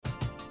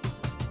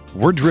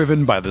We're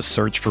driven by the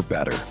search for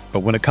better. But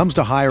when it comes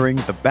to hiring,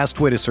 the best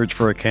way to search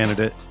for a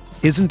candidate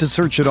isn't to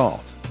search at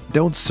all.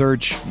 Don't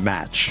search,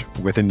 match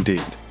with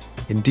Indeed.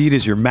 Indeed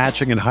is your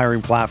matching and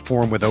hiring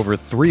platform with over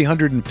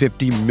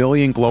 350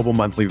 million global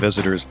monthly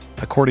visitors,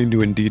 according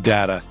to Indeed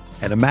data,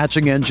 and a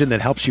matching engine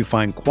that helps you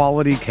find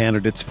quality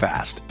candidates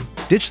fast.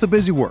 Ditch the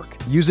busy work.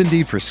 Use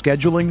Indeed for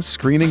scheduling,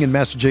 screening, and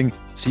messaging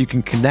so you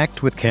can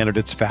connect with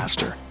candidates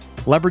faster.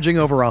 Leveraging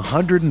over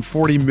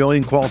 140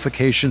 million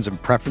qualifications and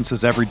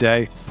preferences every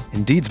day,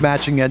 Indeed's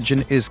matching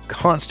engine is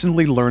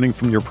constantly learning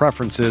from your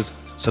preferences,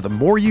 so the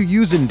more you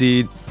use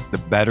Indeed, the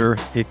better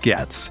it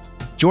gets.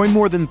 Join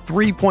more than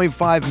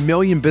 3.5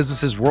 million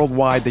businesses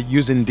worldwide that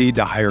use Indeed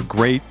to hire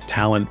great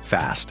talent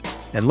fast.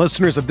 And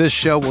listeners of this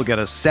show will get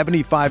a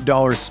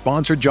 $75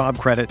 sponsored job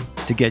credit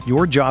to get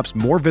your jobs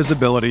more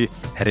visibility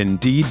at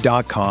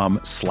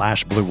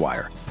Indeed.com/Blue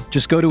Wire.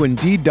 Just go to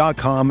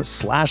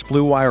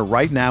Indeed.com/Blue Wire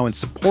right now and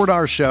support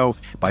our show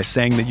by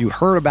saying that you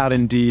heard about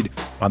Indeed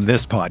on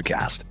this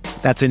podcast.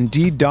 That's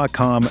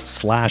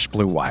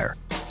Indeed.com/Blue Wire.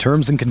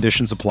 Terms and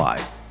conditions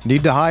apply.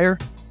 Need to hire?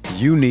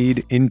 You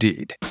need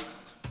Indeed.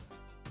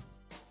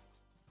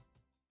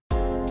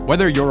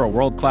 Whether you're a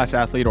world-class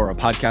athlete or a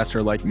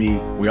podcaster like me,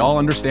 we all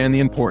understand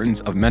the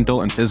importance of mental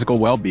and physical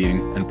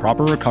well-being and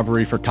proper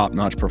recovery for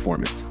top-notch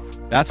performance.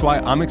 That's why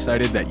I'm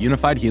excited that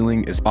Unified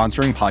Healing is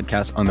sponsoring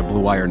podcasts on the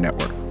Blue Wire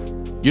Network.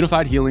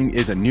 Unified Healing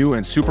is a new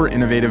and super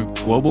innovative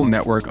global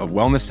network of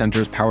wellness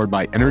centers powered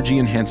by Energy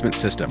Enhancement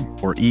System,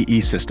 or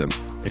EE System.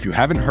 If you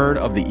haven't heard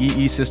of the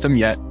EE System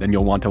yet, then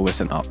you'll want to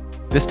listen up.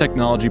 This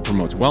technology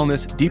promotes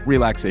wellness, deep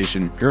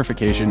relaxation,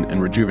 purification, and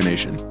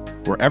rejuvenation.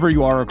 Wherever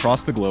you are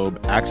across the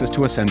globe, access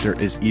to a center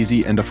is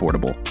easy and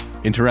affordable.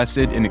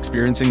 Interested in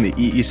experiencing the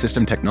EE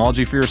System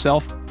technology for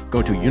yourself?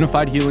 Go to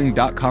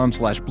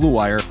unifiedhealing.com/Blue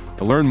Wire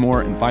to learn more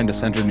and find a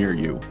center near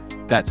you.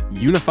 That's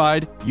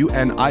unified,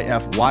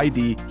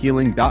 UNIFYD,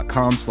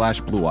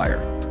 healing.com/Blue Wire.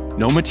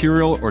 No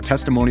material or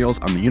testimonials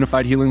on the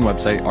Unified Healing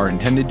website are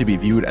intended to be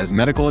viewed as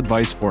medical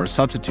advice or a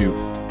substitute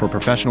for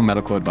professional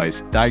medical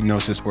advice,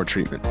 diagnosis, or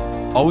treatment.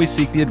 Always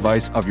seek the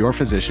advice of your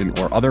physician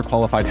or other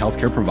qualified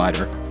healthcare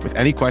provider with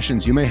any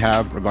questions you may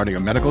have regarding a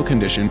medical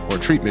condition or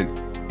treatment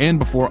and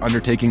before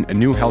undertaking a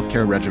new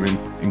healthcare regimen,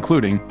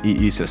 including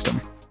EE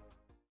System.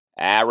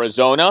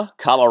 Arizona,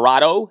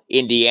 Colorado,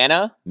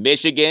 Indiana,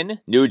 Michigan,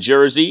 New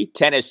Jersey,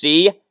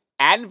 Tennessee,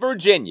 and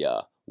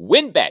Virginia.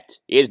 WynnBET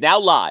is now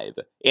live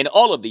in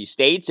all of these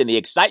states, and the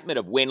excitement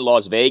of Wynn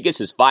Las Vegas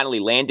has finally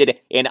landed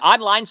in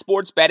online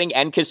sports betting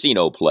and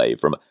casino play.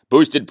 From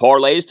boosted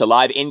parlays to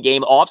live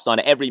in-game offs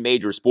on every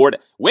major sport,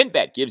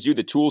 WynnBET gives you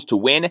the tools to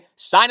win.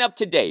 Sign up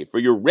today for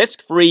your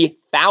risk-free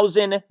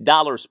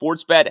 $1,000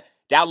 sports bet.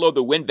 Download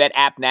the WynnBET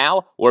app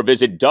now or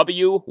visit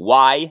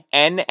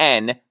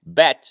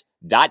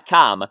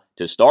WYNNBet.com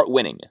to start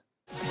winning.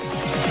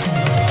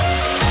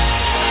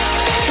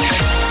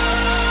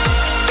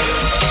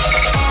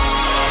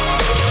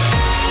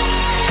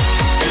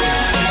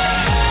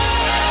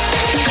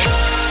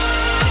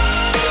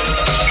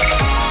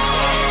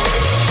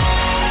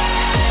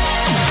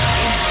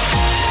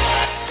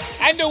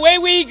 And away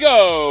we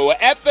go,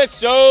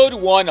 episode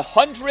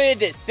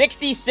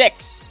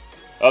 166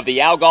 of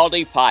the Al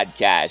Galdi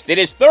podcast. It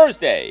is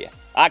Thursday,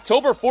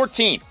 October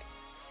 14th,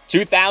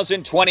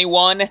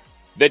 2021,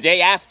 the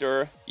day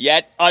after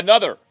yet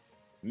another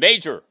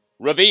major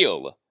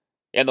reveal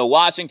in the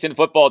Washington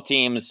football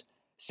team's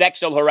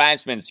sexual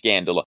harassment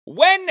scandal.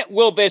 When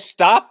will this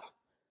stop?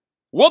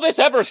 Will this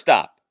ever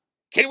stop?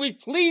 Can we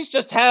please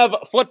just have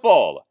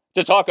football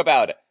to talk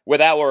about with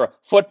our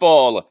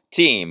football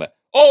team?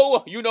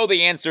 Oh, you know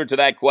the answer to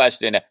that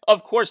question.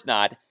 Of course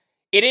not.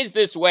 It is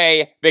this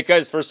way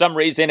because for some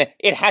reason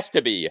it has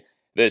to be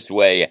this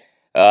way.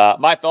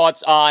 My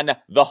thoughts on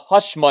the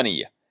hush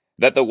money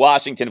that the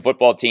Washington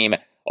football team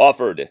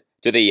offered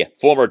to the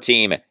former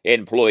team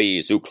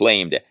employees who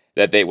claimed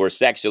that they were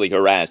sexually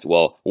harassed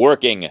while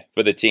working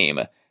for the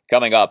team.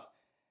 Coming up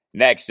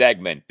next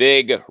segment,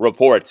 big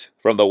report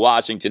from the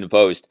Washington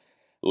Post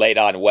late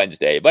on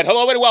Wednesday. But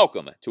hello and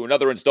welcome to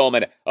another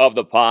installment of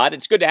the pod.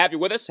 It's good to have you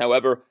with us.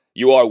 However,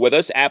 you are with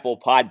us. Apple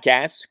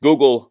Podcasts,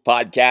 Google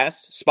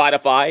Podcasts,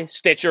 Spotify,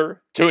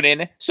 Stitcher,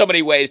 TuneIn. So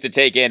many ways to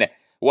take in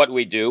what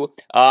we do.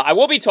 I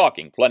will be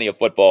talking plenty of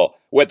football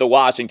with the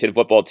Washington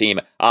football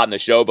team on the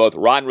show. Both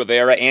Ron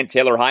Rivera and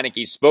Taylor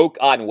Heinicke spoke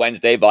on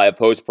Wednesday via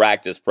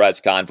post-practice press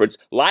conference.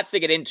 Lots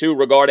to get into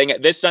regarding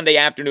this Sunday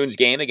afternoon's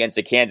game against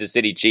the Kansas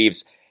City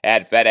Chiefs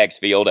at FedEx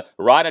Field.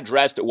 Ron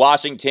addressed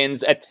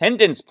Washington's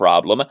attendance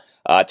problem,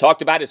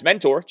 talked about his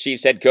mentor,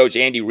 Chiefs head coach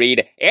Andy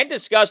Reid, and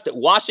discussed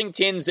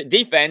Washington's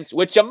defense,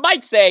 which you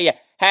might say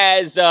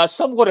has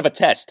somewhat of a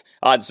test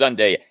on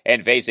Sunday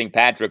and facing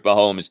Patrick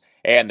Mahomes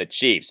and the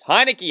Chiefs.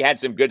 Heinicke had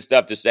some good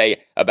stuff to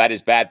say about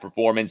his bad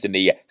performance in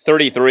the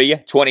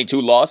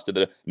 33-22 loss to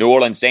the New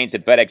Orleans Saints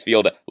at FedEx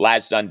Field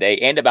last Sunday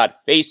and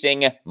about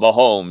facing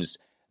Mahomes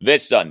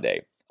this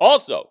Sunday.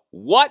 Also,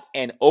 what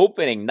an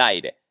opening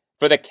night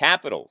for the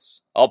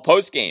Capitals. I'll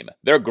postgame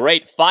their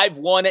great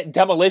 5-1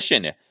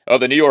 demolition of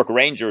the New York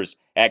Rangers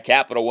at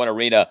Capital One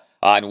Arena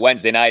on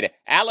Wednesday night.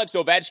 Alex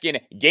Ovechkin,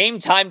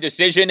 game-time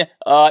decision.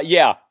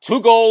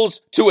 2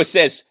 goals, 2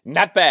 assists.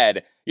 Not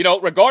bad.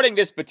 Regarding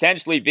this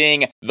potentially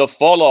being the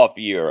fall-off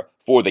year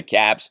for the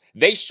Caps,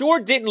 they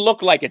sure didn't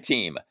look like a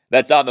team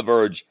that's on the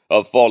verge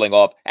of falling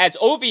off. As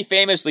Ovi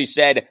famously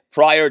said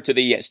prior to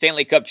the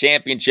Stanley Cup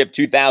Championship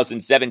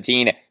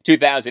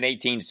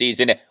 2017-2018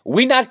 season,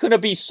 we're not going to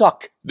be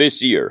suck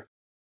this year.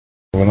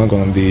 We're not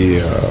going to be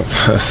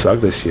suck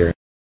this year.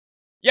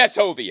 Yes,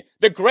 Hovey,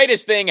 the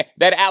greatest thing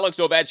that Alex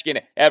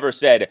Ovechkin ever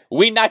said.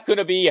 We not going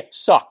to be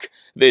suck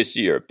this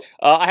year.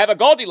 I have a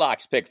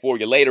Goldilocks pick for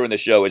you later in the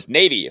show as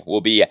Navy will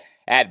be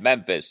at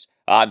Memphis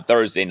on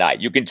Thursday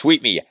night. You can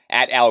tweet me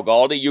at Al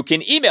Galdi. You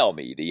can email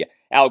me, the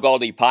Al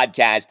Galdi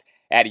podcast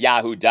at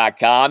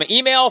yahoo.com.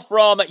 Email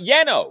from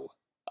Yano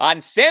on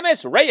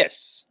Samus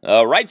Reyes.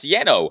 Writes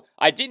Yano,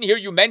 I didn't hear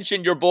you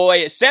mention your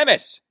boy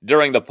Samus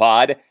during the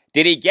pod.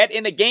 Did he get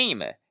in the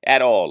game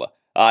at all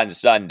on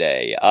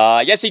Sunday?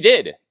 Yes, he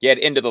did get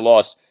into the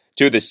loss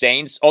to the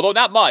Saints, although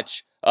not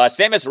much.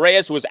 Samus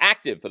Reyes was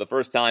active for the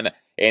first time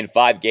in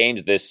 5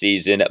 games this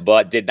season,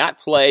 but did not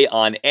play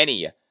on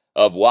any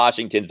of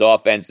Washington's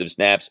offensive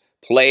snaps,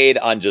 played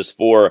on just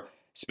 4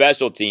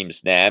 special team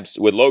snaps.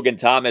 With Logan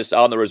Thomas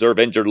on the reserve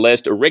injured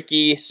list,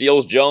 Ricky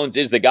Seals-Jones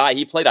is the guy.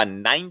 He played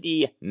on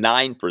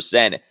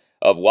 99%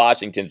 of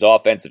Washington's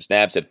offensive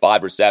snaps, at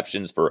 5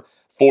 receptions for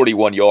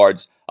 41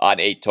 yards on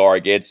 8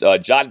 targets.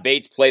 John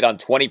Bates played on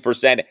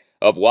 20%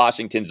 of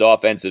Washington's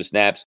offensive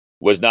snaps,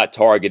 was not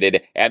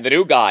targeted. And the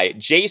new guy,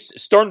 Jace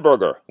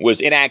Sternberger,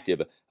 was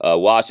inactive.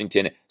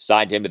 Washington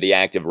signed him to the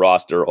active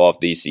roster off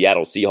the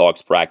Seattle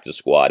Seahawks practice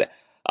squad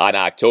on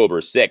October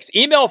 6th.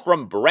 Email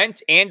from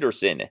Brent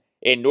Anderson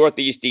in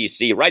Northeast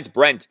DC. Writes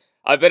Brent,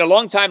 I've been a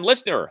long-time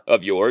listener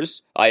of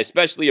yours. I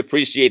especially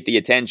appreciate the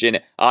attention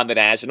on the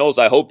Nationals.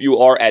 I hope you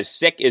are as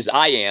sick as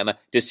I am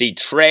to see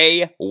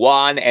Trey,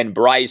 Juan, and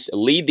Bryce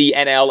lead the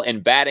NL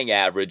in batting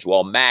average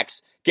while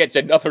Max gets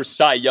another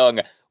Cy Young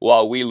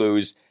while we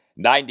lose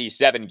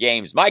 97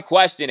 games. My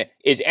question,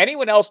 is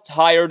anyone else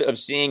tired of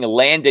seeing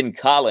Landon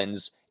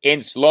Collins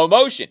in slow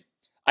motion?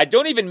 I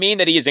don't even mean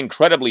that he is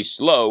incredibly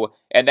slow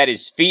and that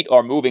his feet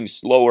are moving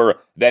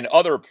slower than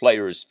other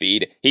players'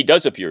 feet. He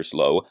does appear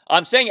slow.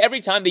 I'm saying every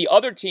time the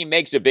other team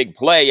makes a big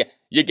play,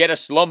 you get a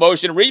slow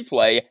motion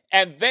replay,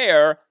 and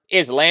there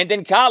is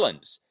Landon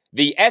Collins.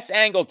 The S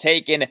angle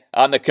taken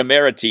on the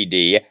Kamara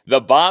TD, the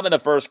bomb in the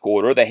first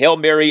quarter, the Hail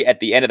Mary at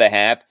the end of the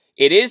half.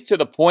 It is to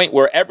the point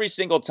where every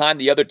single time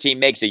the other team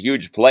makes a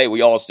huge play,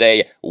 we all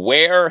say,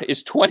 where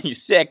is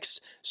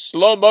 26?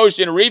 Slow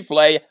motion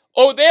replay.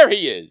 Oh, there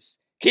he is.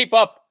 Keep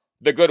up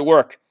the good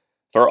work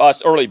for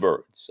us early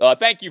birds.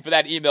 Thank you for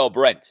that email,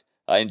 Brent.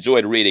 I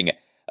enjoyed reading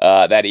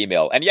that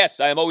email. And yes,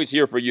 I am always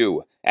here for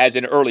you as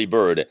an early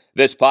bird.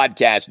 This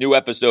podcast, new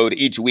episode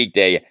each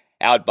weekday,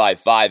 out by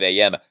 5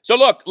 a.m. So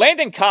look,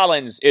 Landon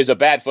Collins is a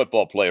bad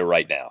football player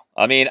right now.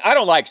 I mean, I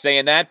don't like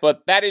saying that,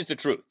 but that is the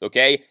truth,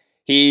 okay?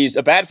 He's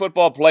a bad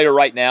football player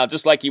right now,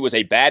 just like he was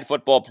a bad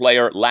football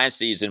player last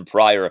season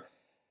prior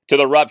to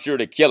the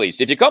ruptured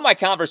Achilles. If you caught my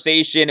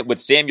conversation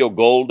with Samuel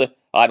Gold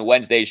on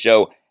Wednesday's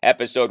show,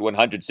 episode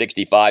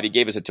 165, he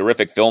gave us a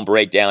terrific film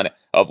breakdown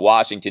of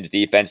Washington's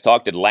defense,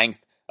 talked at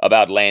length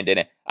about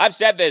Landon. I've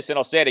said this and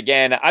I'll say it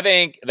again. I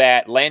think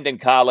that Landon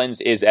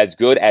Collins is as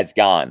good as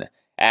gone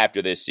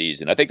after this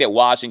season. I think that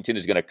Washington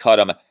is going to cut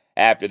him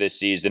after this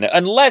season,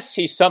 unless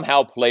he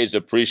somehow plays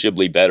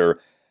appreciably better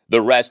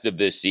the rest of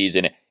this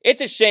season.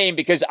 It's a shame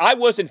because I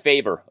was in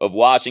favor of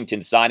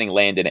Washington signing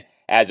Landon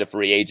as a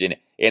free agent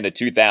in the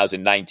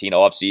 2019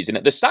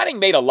 offseason. The signing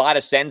made a lot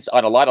of sense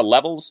on a lot of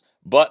levels,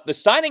 but the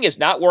signing has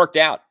not worked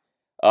out.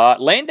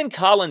 Landon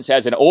Collins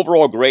has an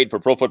overall grade per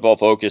Pro Football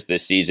Focus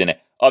this season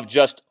of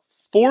just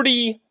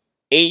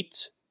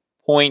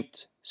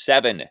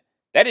 48.7.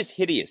 That is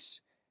hideous.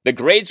 The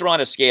grades are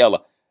on a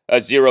scale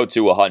of 0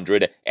 to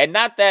 100, and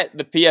not that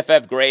the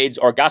PFF grades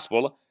are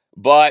gospel,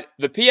 but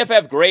the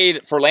PFF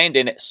grade for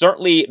Landon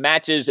certainly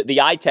matches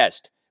the eye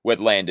test with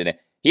Landon.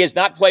 He has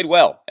not played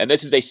well, and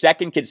this is a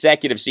second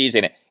consecutive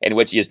season in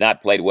which he has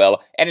not played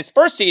well. And his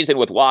first season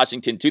with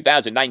Washington,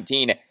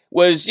 2019,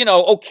 was,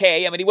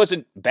 okay. I mean, he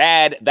wasn't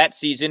bad that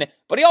season,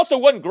 but he also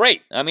wasn't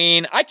great. I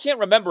mean, I can't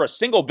remember a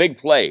single big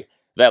play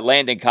that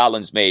Landon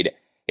Collins made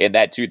in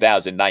that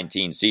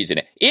 2019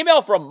 season.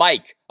 Email from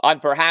Mike on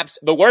perhaps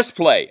the worst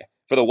play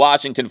for the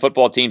Washington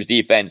football team's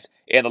defense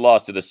in the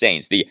loss to the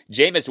Saints. The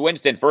Jameis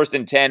Winston 1st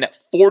and 10,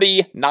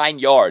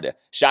 49-yard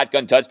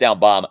shotgun touchdown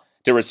bomb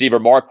to receiver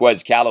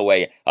Marquez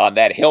Callaway on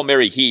that Hail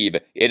Mary heave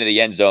into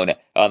the end zone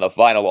on the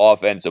final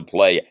offensive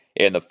play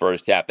in the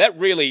first half. That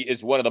really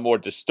is one of the more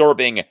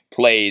disturbing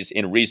plays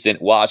in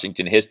recent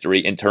Washington history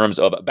in terms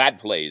of bad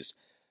plays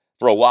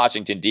for a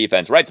Washington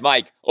defense. Writes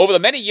Mike, over the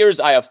many years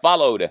I have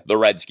followed the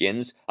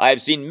Redskins, I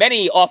have seen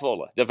many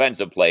awful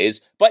defensive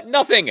plays, but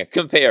nothing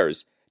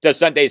compares to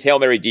Sunday's Hail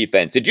Mary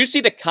defense. Did you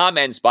see the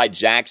comments by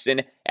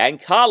Jackson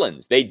and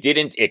Collins? They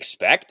didn't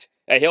expect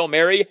a Hail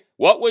Mary.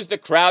 What was the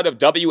crowd of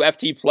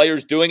WFT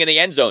players doing in the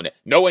end zone?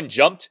 No one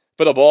jumped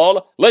for the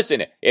ball.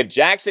 Listen, if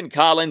Jackson,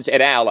 Collins,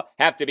 and Al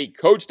have to be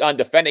coached on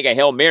defending a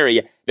Hail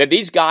Mary, then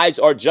these guys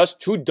are just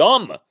too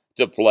dumb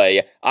to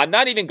play. I'm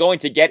not even going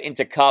to get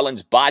into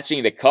Collins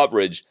botching the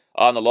coverage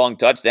on the long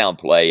touchdown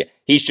play.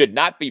 He should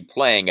not be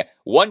playing.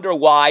 Wonder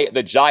why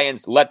the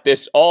Giants let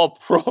this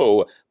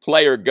all-pro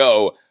player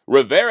go.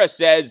 Rivera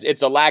says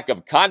it's a lack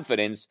of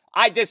confidence.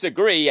 I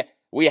disagree.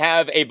 We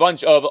have a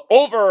bunch of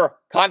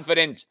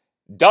overconfident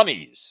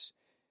dummies.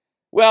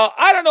 Well,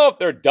 I don't know if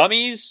they're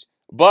dummies,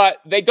 but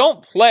they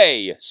don't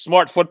play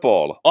smart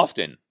football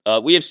often.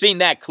 We have seen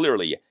that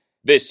clearly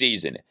this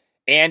season.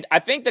 And I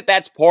think that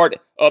that's part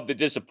of the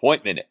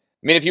disappointment. I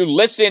mean, if you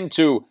listen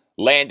to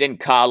Landon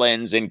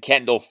Collins and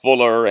Kendall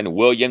Fuller and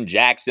William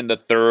Jackson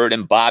III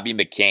and Bobby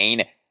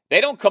McCain,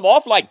 they don't come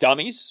off like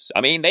dummies.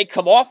 I mean, they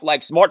come off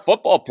like smart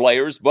football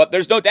players, but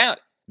there's no doubt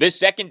this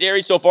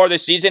secondary so far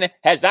this season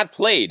has not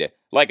played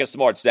like a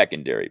smart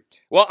secondary.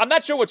 Well, I'm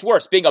not sure what's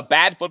worse, being a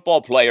bad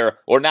football player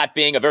or not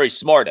being a very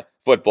smart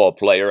football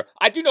player.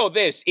 I do know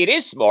this. It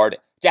is smart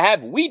to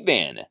have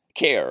Weedman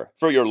care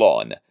for your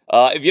lawn.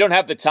 If you don't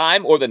have the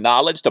time or the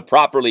knowledge to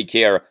properly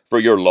care for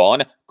your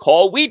lawn,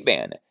 call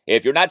Weedman.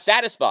 If you're not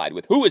satisfied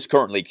with who is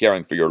currently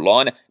caring for your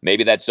lawn,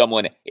 maybe that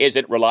someone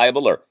isn't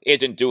reliable or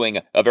isn't doing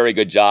a very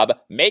good job,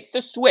 make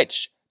the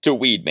switch to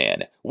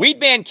Weedman.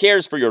 Weedman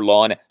cares for your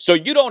lawn, so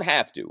you don't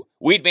have to.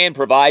 Weedman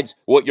provides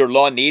what your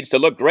lawn needs to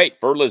look great: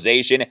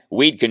 fertilization,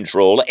 weed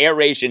control,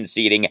 aeration,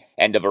 seeding,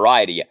 and a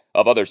variety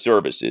of other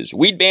services.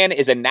 Weedman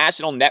is a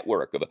national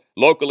network of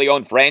locally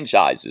owned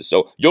franchises,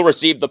 so you'll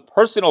receive the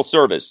personal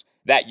service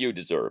that you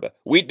deserve.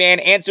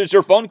 Weedman answers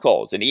your phone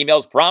calls and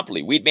emails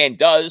promptly. Weedman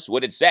does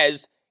what it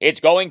says it's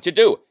going to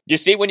do. You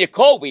see, when you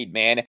call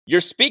Weedman,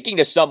 you're speaking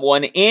to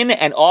someone in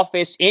an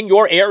office in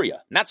your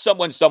area, not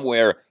someone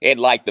somewhere in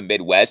like the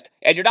Midwest,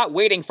 and you're not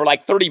waiting for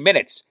like 30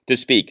 minutes to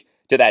speak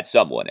to that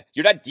someone.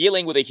 You're not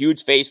dealing with a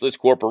huge faceless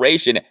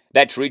corporation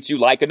that treats you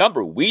like a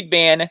number.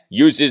 Weedman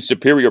uses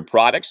superior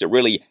products that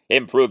really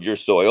improve your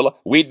soil.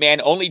 Weedman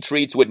only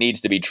treats what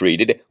needs to be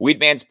treated.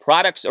 Weedman's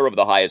products are of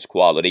the highest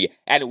quality,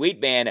 and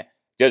Weedman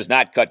does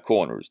not cut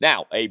corners.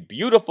 Now, a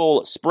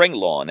beautiful spring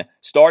lawn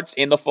starts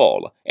in the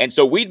fall, and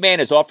so Weedman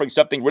is offering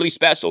something really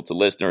special to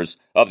listeners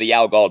of the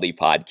Al Galdi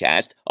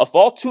podcast, a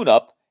fall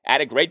tune-up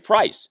at a great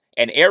price,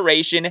 an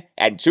aeration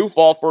and 2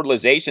 fall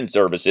fertilization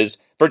services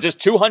for just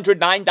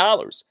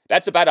 $209.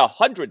 That's about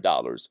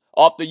 $100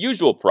 off the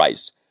usual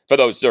price for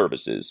those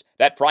services.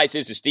 That price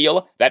is a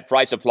steal. That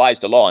price applies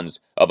to lawns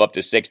of up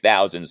to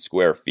 6,000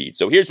 square feet.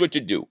 So here's what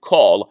you do.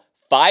 Call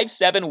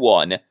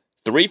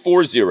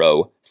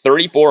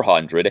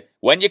 571-340-3400.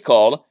 When you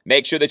call,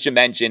 make sure that you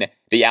mention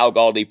the Al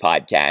Galdi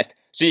podcast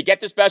so you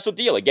get the special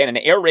deal. Again, an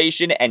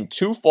aeration and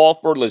 2 fall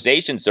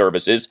fertilization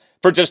services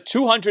for just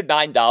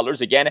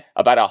 $209. Again,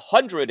 about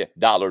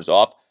 $100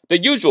 off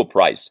the usual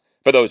price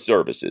for those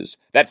services.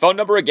 That phone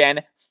number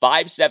again,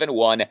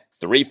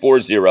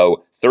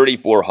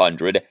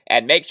 571-340-3400.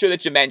 And make sure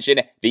that you mention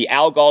the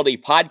Al Galdi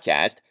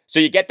podcast so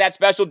you get that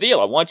special deal.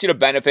 I want you to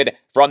benefit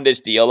from this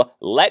deal.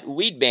 Let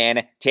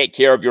Weedman take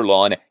care of your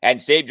lawn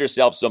and save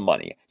yourself some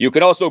money. You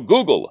can also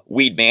Google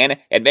Weedman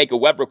and make a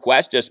web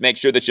request. Just make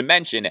sure that you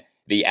mention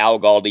the Al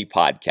Galdi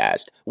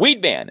podcast.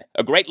 Weedman,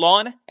 a great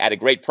lawn at a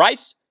great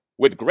price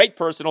with great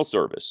personal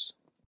service.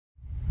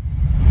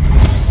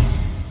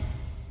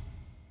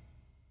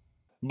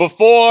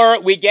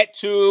 Before we get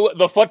to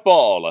the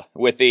football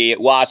with the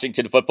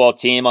Washington football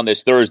team on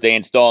this Thursday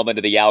installment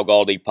of the Al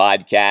Galdi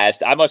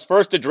podcast, I must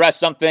first address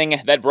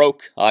something that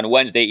broke on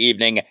Wednesday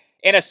evening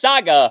in a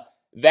saga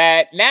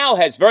that now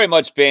has very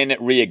much been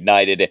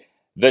reignited: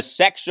 the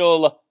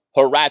sexual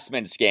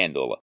harassment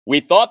scandal. We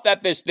thought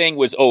that this thing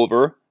was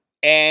over,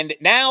 and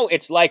now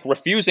it's like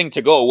refusing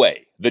to go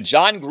away. The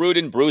John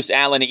Gruden, Bruce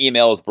Allen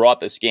emails brought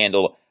the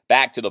scandal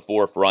back to the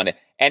forefront,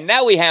 and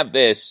now we have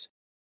this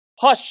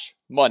hush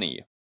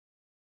money.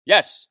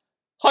 Yes,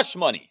 hush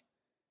money.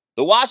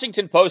 The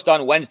Washington Post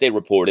on Wednesday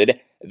reported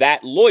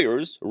that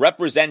lawyers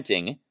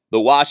representing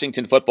the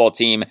Washington football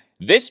team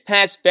this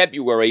past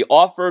February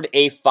offered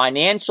a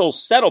financial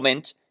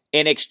settlement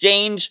in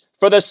exchange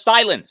for the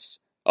silence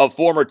of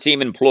former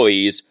team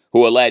employees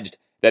who alleged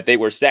that they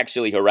were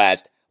sexually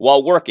harassed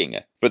while working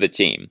for the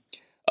team.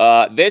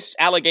 This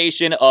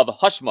allegation of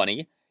hush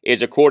money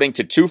is according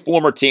to 2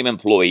 former team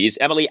employees,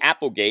 Emily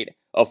Applegate,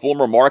 a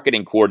former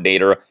marketing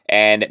coordinator,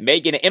 and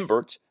Megan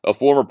Imbert, a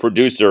former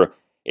producer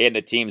in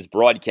the team's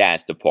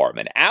broadcast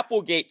department.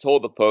 Applegate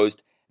told the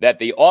Post that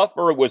the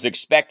offer was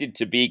expected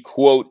to be,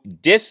 quote,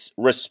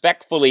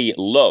 disrespectfully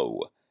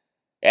low,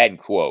 end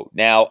quote.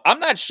 Now, I'm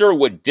not sure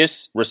what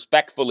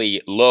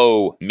disrespectfully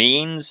low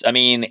means. I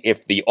mean,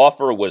 if the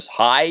offer was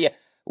high,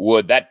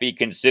 would that be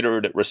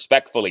considered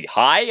respectfully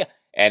high?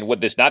 And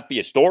would this not be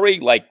a story?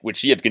 Like, would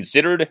she have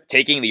considered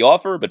taking the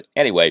offer? But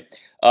anyway,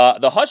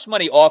 the hush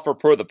money offer,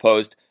 per the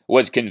Post,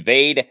 was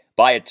conveyed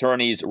by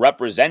attorneys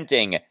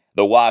representing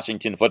the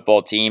Washington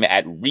football team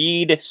at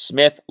Reid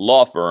Smith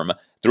Law Firm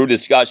through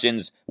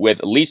discussions with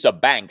Lisa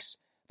Banks,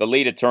 the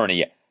lead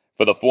attorney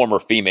for the former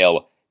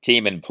female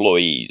team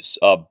employees.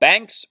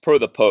 Banks, per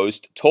the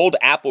Post, told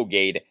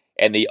Applegate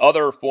and the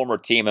other former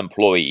team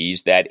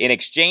employees that in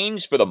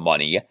exchange for the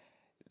money,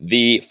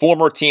 the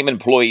former team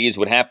employees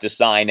would have to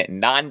sign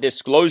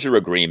non-disclosure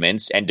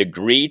agreements and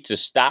agree to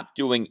stop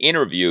doing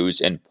interviews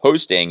and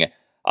posting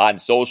on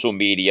social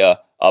media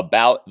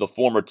about the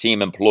former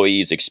team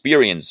employees'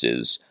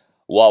 experiences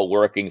while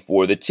working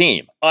for the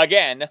team.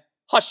 Again,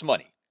 hush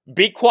money.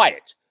 Be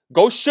quiet.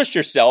 Go shush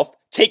yourself,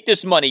 take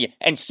this money,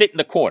 and sit in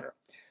the corner.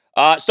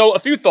 So a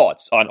few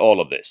thoughts on all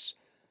of this.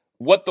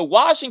 What the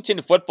Washington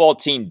football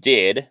team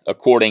did,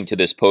 according to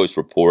this Post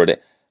report,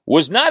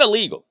 was not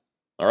illegal.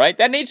 All right,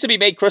 that needs to be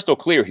made crystal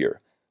clear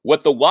here.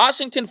 What the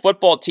Washington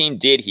football team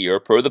did here,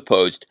 per the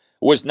Post,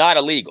 was not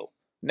illegal.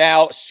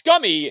 Now,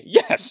 scummy,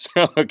 yes,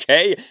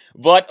 okay,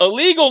 but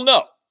illegal,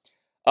 no.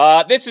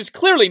 This is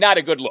clearly not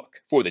a good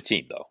look for the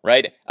team, though,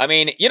 right? I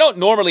mean, you don't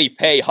normally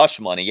pay hush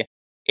money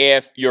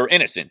if you're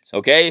innocent,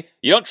 okay?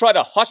 You don't try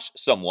to hush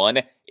someone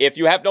if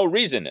you have no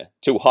reason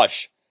to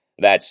hush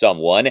that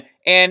someone.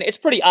 And it's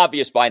pretty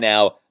obvious by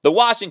now, the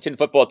Washington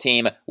football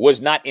team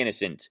was not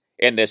innocent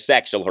in this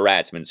sexual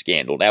harassment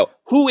scandal. Now,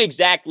 who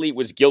exactly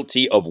was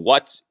guilty of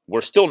what,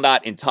 we're still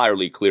not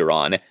entirely clear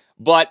on,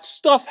 but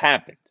stuff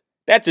happened.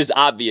 That's as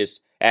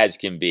obvious as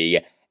can be.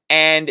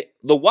 And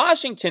the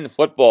Washington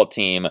football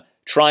team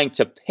trying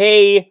to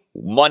pay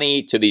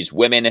money to these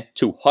women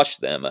to hush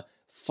them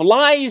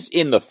flies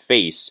in the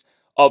face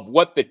of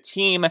what the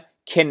team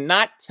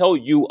cannot tell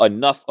you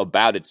enough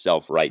about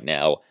itself right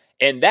now.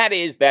 And that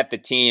is that the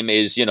team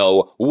is,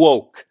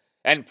 woke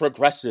and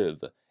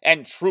progressive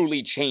and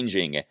truly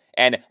changing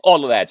and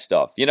all of that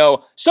stuff.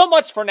 So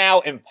much for now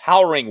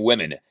empowering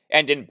women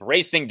and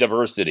embracing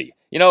diversity.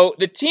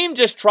 The team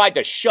just tried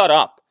to shut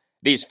up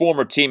these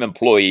former team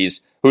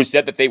employees who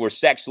said that they were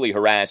sexually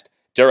harassed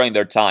during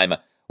their time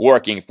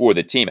working for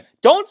the team.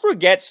 Don't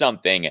forget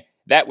something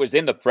that was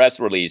in the press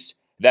release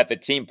that the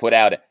team put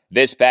out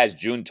this past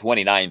June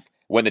 29th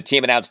when the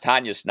team announced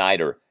Tanya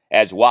Snyder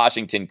as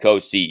Washington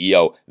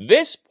co-CEO.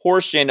 This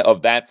portion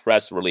of that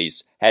press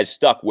release has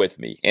stuck with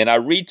me, and I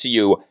read to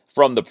you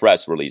from the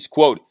press release,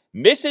 quote,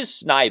 Mrs.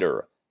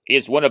 Snyder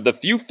is one of the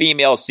few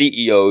female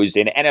CEOs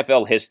in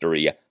NFL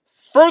history,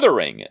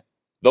 furthering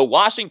the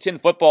Washington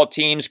football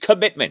team's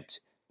commitment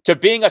to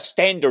being a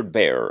standard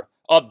bearer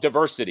of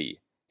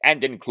diversity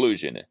and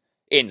inclusion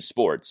in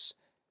sports,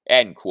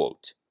 end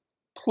quote.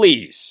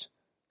 Please,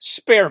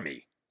 spare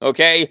me,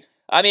 okay?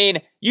 I mean,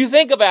 you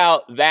think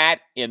about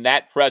that in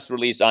that press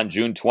release on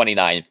June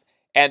 29th,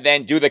 and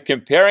then do the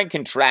compare and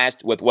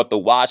contrast with what the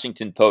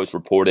Washington Post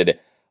reported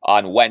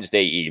on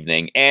Wednesday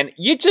evening, and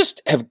you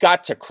just have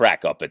got to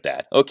crack up at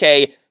that,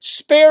 okay?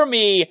 Spare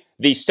me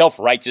the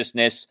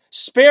self-righteousness.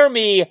 Spare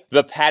me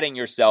the patting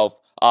yourself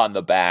on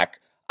the back.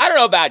 I don't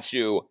know about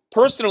you.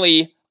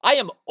 Personally, I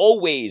am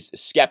always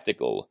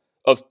skeptical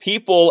of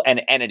people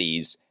and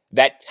entities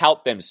that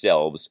tout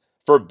themselves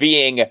for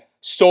being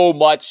so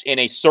much in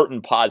a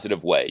certain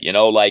positive way,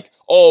 like,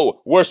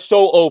 oh, we're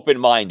so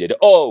open-minded.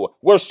 Oh,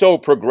 we're so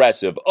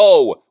progressive.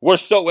 Oh, we're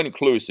so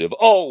inclusive.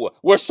 Oh,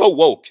 we're so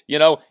woke.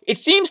 It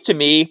seems to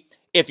me,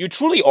 if you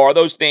truly are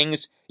those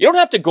things, you don't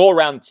have to go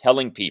around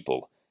telling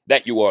people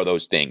that you are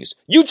those things.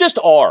 You just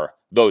are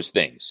those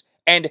things.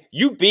 And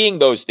you being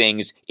those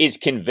things is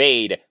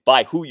conveyed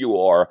by who you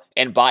are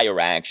and by your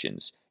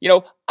actions.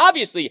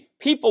 Obviously,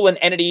 people and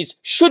entities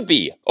should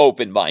be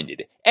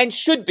open-minded and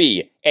should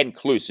be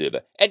inclusive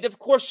and, of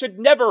course, should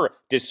never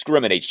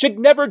discriminate, should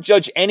never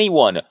judge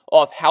anyone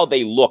off how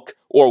they look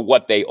or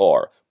what they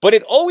are. But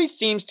it always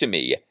seems to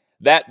me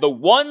that the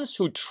ones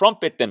who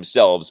trumpet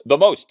themselves the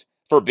most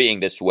for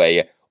being this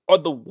way are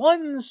the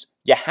ones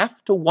you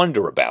have to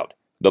wonder about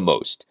the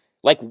most.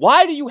 Like,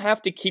 why do you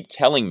have to keep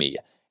telling me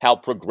how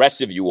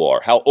progressive you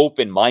are, how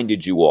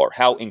open-minded you are,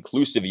 how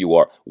inclusive you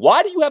are?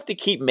 Why do you have to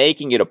keep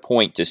making it a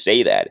point to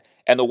say that?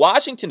 And the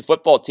Washington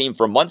football team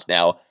for months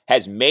now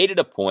has made it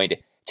a point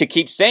to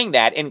keep saying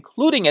that,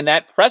 including in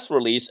that press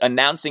release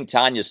announcing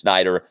Tanya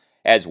Snyder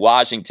as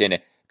Washington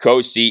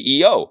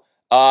co-CEO.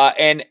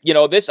 And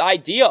this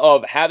idea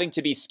of having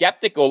to be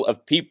skeptical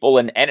of people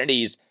and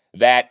entities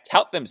that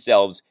tout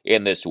themselves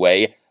in this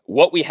way,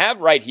 what we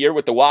have right here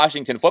with the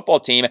Washington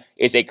football team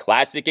is a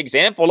classic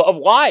example of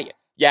why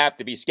you have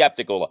to be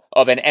skeptical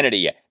of an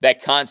entity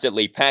that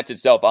constantly pats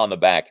itself on the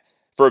back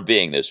for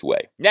being this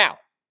way. Now,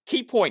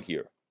 key point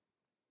here.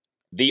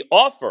 The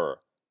offer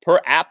per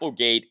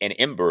Applegate and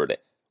Imbert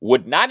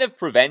would not have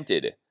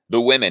prevented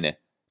the women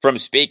from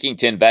speaking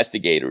to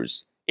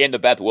investigators in the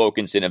Beth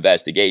Wilkinson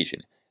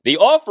investigation. The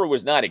offer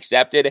was not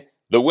accepted.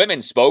 The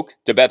women spoke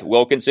to Beth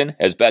Wilkinson,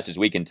 as best as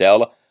we can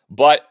tell,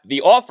 but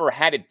the offer,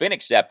 had it been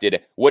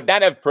accepted, would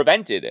not have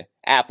prevented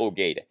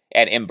Applegate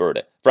and Imbert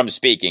from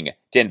speaking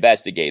to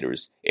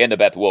investigators in the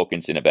Beth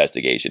Wilkinson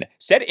investigation.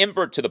 Said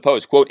Imbert to the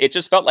Post, quote, it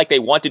just felt like they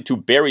wanted to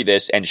bury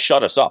this and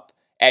shut us up,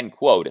 end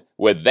quote,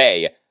 with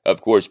they,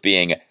 of course,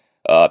 being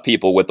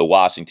people with the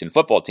Washington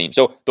football team.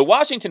 So the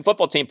Washington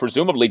football team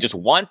presumably just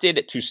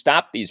wanted to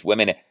stop these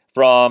women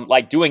from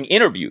doing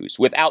interviews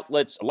with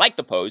outlets like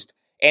the Post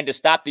and to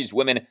stop these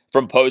women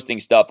from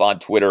posting stuff on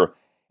Twitter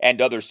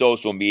and other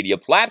social media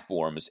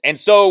platforms. And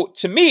so,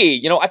 to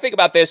me, I think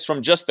about this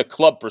from just the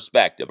club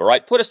perspective, all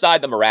right? Put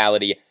aside the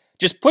morality.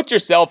 Just put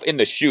yourself in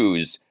the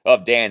shoes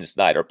of Dan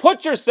Snyder.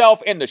 Put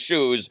yourself in the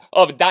shoes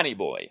of Danny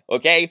Boy,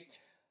 okay?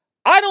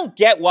 I don't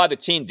get why the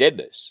team did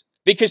this.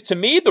 Because to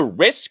me, the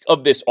risk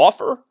of this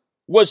offer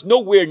was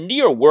nowhere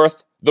near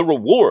worth the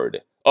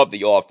reward of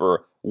the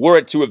offer were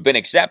it to have been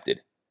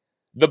accepted.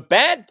 The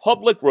bad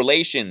public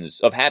relations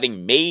of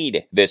having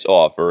made this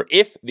offer,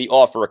 if the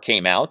offer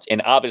came out,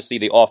 and obviously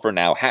the offer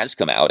now has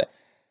come out,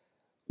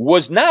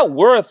 was not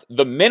worth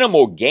the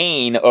minimal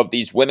gain of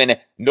these women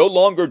no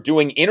longer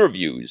doing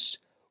interviews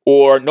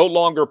or no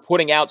longer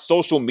putting out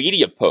social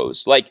media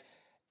posts. Like,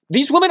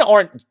 these women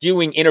aren't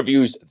doing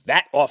interviews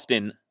that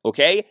often,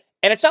 okay?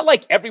 And it's not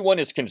like everyone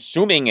is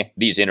consuming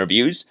these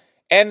interviews.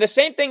 And the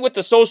same thing with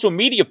the social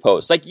media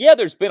posts. Like, yeah,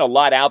 there's been a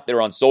lot out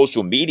there on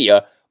social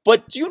media,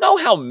 but do you know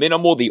how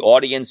minimal the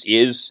audience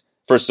is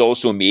for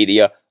social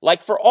media?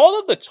 Like, for all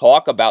of the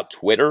talk about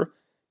Twitter,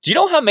 do you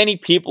know how many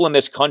people in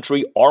this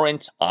country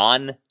aren't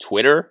on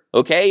Twitter?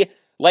 Okay?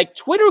 Like,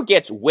 Twitter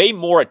gets way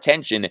more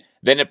attention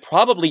than it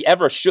probably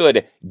ever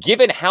should,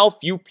 given how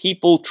few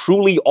people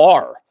truly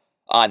are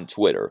on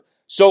Twitter.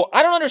 So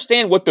I don't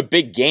understand what the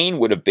big gain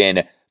would have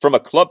been from a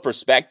club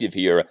perspective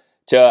here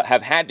to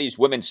have had these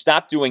women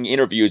stop doing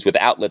interviews with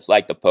outlets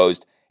like The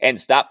Post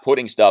and stop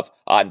putting stuff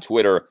on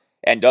Twitter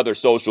and other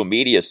social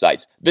media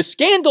sites. The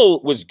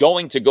scandal was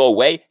going to go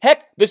away.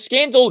 Heck, the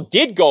scandal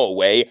did go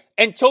away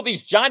until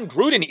these John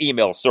Gruden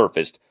emails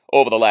surfaced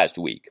over the last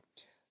week.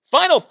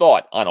 Final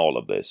thought on all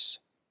of this.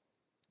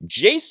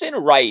 Jason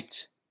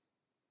Wright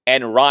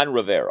and Ron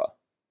Rivera.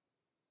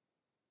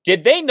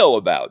 Did they know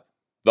about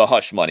the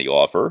hush money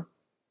offer?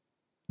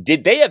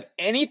 Did they have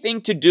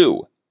anything to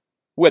do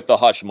with the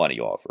hush money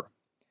offer?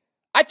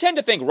 I tend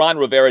to think Ron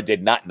Rivera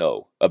did not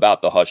know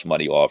about the hush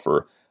money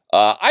offer.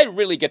 I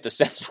really get the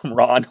sense from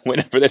Ron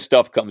whenever this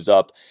stuff comes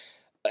up,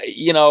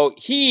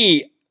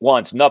 he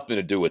wants nothing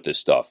to do with this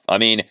stuff. I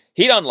mean,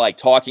 he doesn't like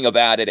talking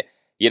about it.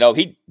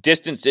 He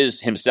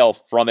distances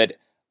himself from it.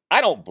 I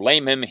don't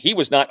blame him. He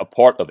was not a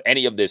part of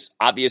any of this,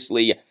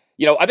 obviously.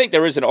 I think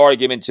there is an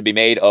argument to be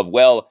made of,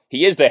 well,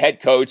 he is the head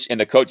coach in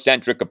the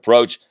coach-centric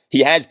approach.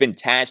 He has been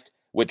tasked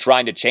with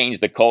trying to change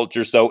the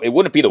culture, so it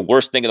wouldn't be the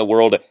worst thing in the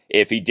world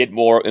if he did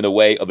more in the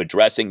way of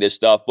addressing this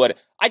stuff. But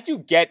I do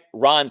get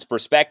Ron's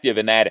perspective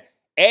in that,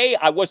 A,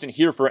 I wasn't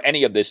here for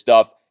any of this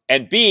stuff,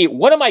 and B,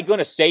 what am I going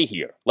to say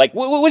here? Like,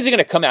 what is he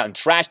going to come out and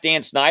trash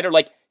Dan Snyder?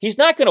 Like, he's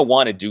not going to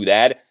want to do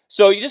that,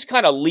 so you just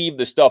kind of leave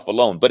the stuff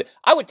alone. But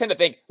I would tend to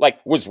think,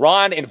 like, was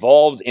Ron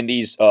involved in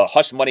these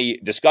hush money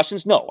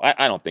discussions? No,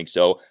 I don't think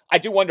so. I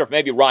do wonder if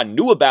maybe Ron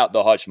knew about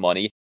the hush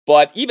money,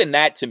 but even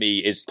that to me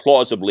is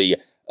plausibly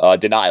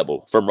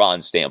deniable from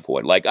Ron's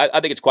standpoint. Like, I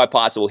think it's quite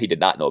possible he did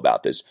not know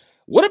about this.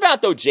 What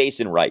about, though,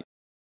 Jason Wright?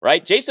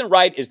 Right? Jason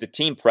Wright is the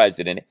team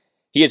president.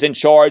 He is in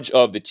charge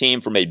of the team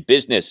from a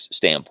business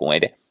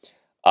standpoint.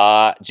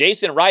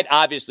 Jason Wright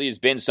obviously has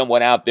been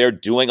someone out there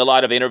doing a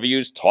lot of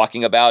interviews,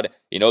 talking about,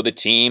 the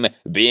team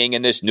being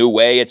in this new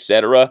way,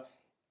 etc.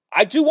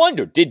 I do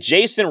wonder, did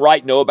Jason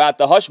Wright know about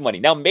the hush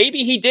money? Now, maybe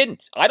he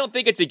didn't. I don't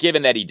think it's a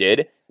given that he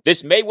did.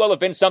 This may well have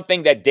been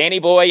something that Danny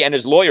Boy and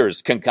his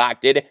lawyers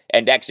concocted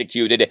and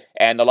executed,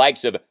 and the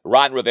likes of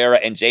Ron Rivera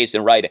and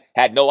Jason Wright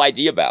had no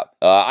idea about.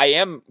 I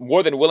am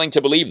more than willing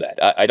to believe that.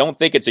 I don't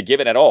think it's a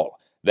given at all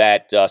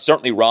that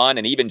certainly Ron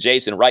and even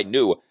Jason Wright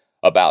knew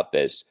about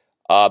this.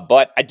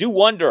 But I do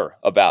wonder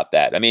about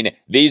that. I mean,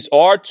 these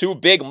are two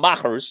big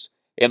machers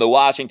in the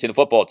Washington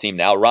football team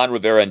now, Ron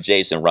Rivera and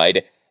Jason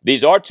Wright.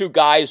 These are two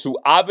guys who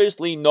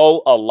obviously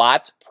know a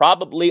lot,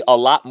 probably a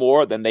lot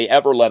more than they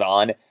ever let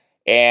on.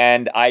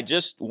 And I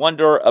just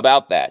wonder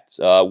about that.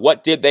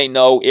 What did they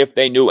know, if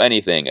they knew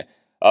anything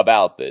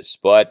about this?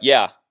 But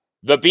yeah,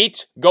 the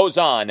beat goes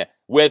on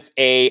with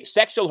a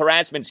sexual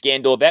harassment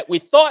scandal that we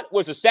thought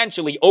was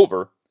essentially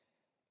over,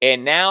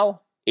 and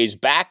now is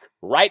back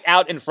right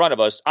out in front of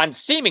us on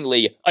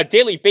seemingly a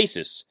daily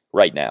basis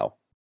right now.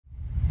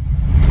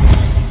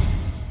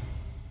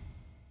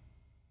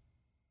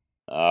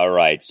 All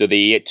right, so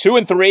the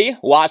 2-3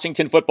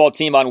 Washington football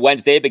team on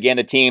Wednesday began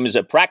the team's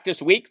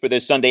practice week for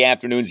this Sunday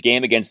afternoon's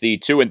game against the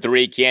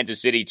 2-3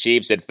 Kansas City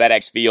Chiefs at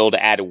FedEx Field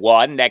at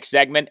 1. Next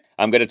segment,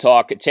 I'm going to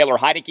talk Taylor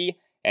Heinicke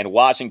and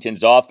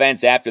Washington's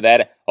offense. After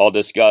that, I'll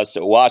discuss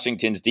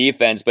Washington's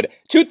defense. But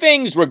two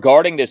things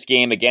regarding this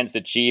game against the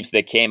Chiefs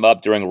that came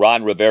up during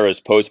Ron Rivera's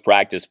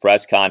post-practice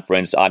press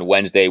conference on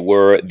Wednesday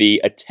were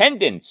the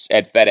attendance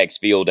at FedEx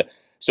Field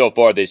so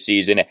far this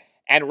season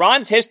and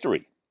Ron's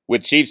history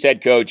with Chiefs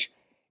head coach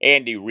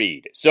Andy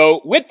Reid.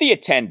 So with the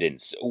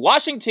attendance,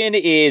 Washington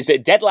is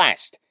dead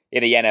last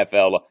in the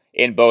NFL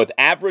in both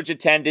average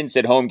attendance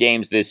at home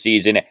games this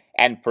season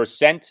and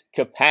percent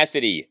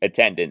capacity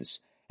attendance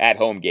at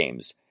home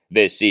games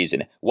this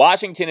season.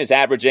 Washington is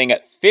averaging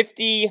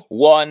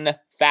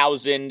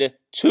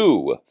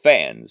 51,002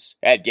 fans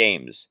at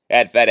games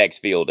at FedEx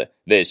Field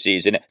this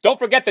season. Don't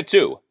forget the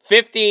 2.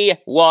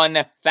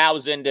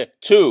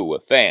 51,002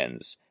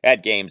 fans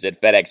at games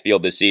at FedEx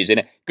Field this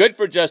season. Good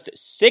for just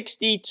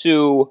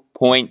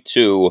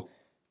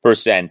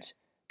 62.2%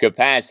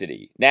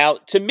 capacity. Now,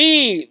 to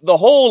me, the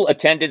whole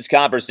attendance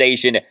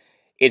conversation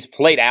is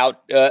played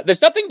out.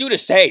 There's nothing new to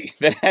say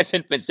that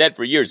hasn't been said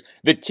for years.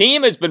 The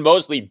team has been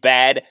mostly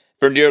bad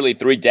for nearly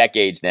 3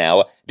 decades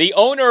now. The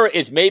owner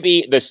is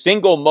maybe the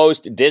single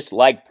most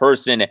disliked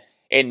person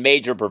in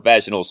major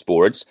professional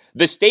sports.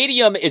 The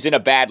stadium is in a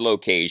bad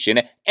location.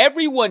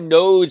 Everyone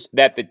knows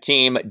that the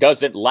team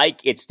doesn't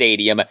like its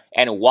stadium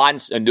and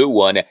wants a new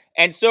one.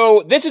 And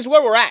so this is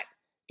where we're at.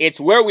 It's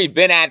where we've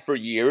been at for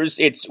years.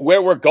 It's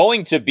where we're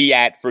going to be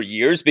at for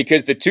years,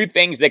 because the 2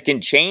 things that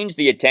can change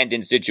the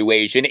attendance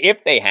situation,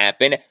 if they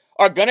happen,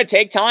 are going to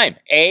take time.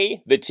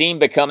 A, the team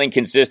becoming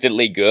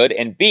consistently good,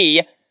 and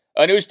B,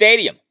 a new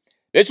stadium.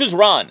 This was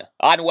Ron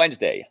on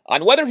Wednesday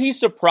on whether he's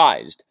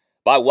surprised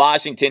by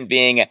Washington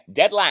being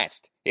dead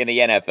last in the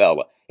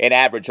NFL in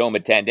average home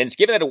attendance,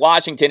 given that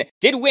Washington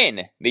did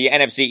win the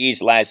NFC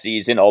East last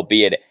season,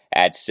 albeit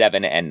at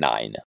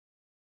 7-9.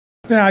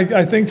 Yeah,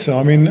 I think so.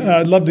 I mean,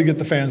 I'd love to get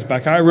the fans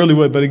back. I really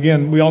would. But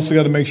again, we also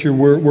got to make sure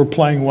we're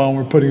playing well and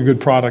we're putting a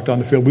good product on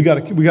the field. We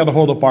got to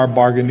hold up our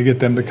bargain to get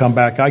them to come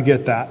back. I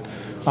get that.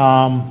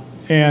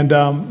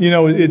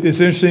 It's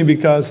interesting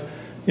because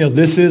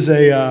this is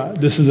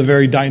a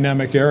very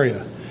dynamic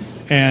area,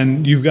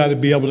 and you've got to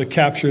be able to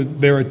capture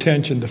their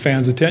attention, the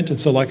fans' attention.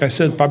 So, like I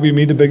said, probably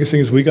me the biggest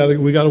thing is we got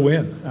to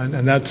win,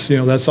 and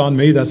that's on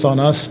me, that's on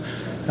us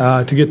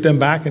to get them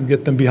back and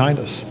get them behind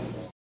us.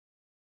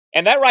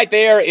 And that right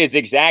there is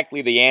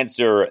exactly the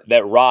answer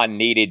that Ron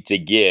needed to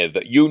give.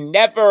 You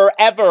never,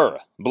 ever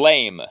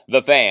blame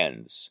the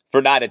fans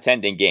for not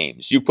attending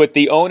games. You put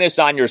the onus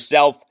on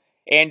yourself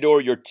and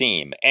or your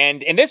team.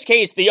 And in this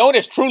case, the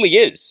onus truly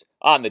is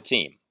on the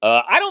team.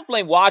 I don't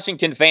blame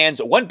Washington fans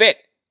one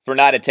bit for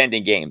not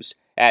attending games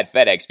at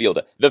FedEx Field.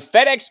 The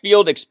FedEx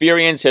Field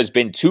experience has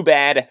been too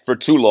bad for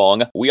too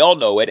long. We all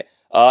know it.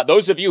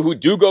 Those of you who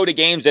do go to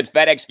games at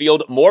FedEx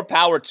Field, more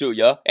power to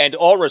you and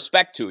all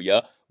respect to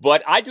you.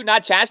 But I do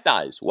not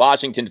chastise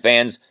Washington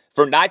fans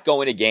for not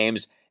going to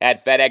games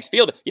at FedEx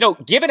Field.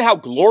 Given how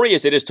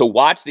glorious it is to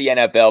watch the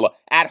NFL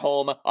at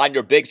home on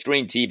your big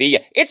screen TV,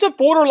 it's a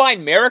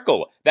borderline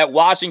miracle that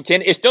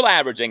Washington is still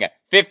averaging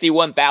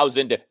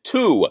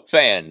 51,002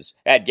 fans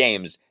at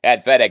games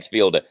at FedEx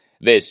Field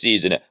this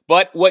season.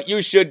 But what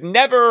you should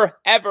never,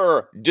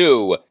 ever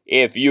do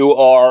if you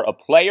are a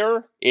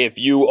player, if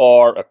you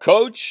are a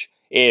coach,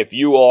 if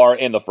you are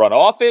in the front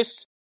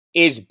office,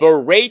 is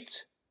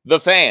berate the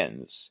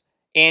fans.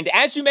 And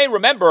as you may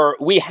remember,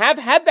 we have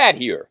had that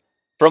here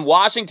from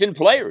Washington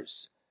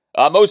players.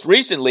 Most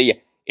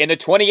recently, in the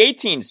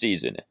 2018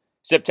 season,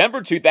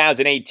 September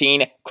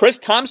 2018, Chris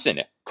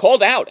Thompson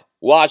called out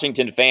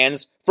Washington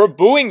fans for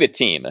booing the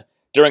team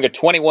during a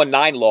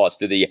 21-9 loss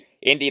to the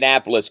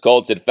Indianapolis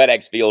Colts at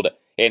FedEx Field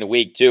in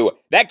Week 2.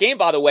 That game,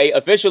 by the way,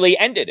 officially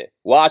ended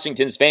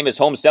Washington's famous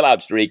home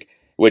sellout streak,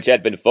 which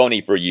had been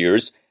phony for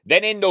years.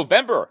 Then in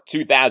November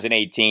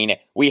 2018,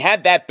 we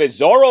had that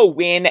bizarro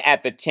win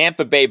at the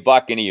Tampa Bay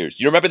Buccaneers.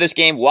 Do you remember this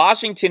game?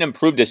 Washington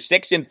improved to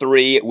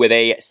 6-3 with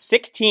a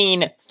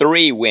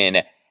 16-3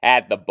 win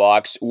at the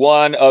Bucs,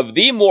 one of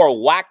the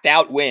more whacked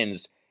out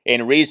wins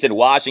in recent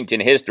Washington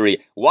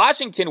history.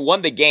 Washington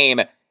won the game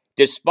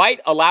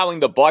despite allowing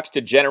the Bucs to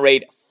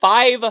generate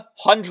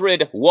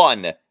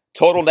 501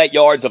 total net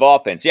yards of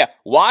offense. Yeah,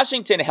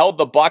 Washington held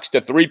the Bucs to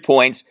 3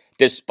 points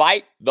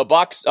despite the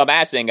Bucs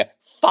amassing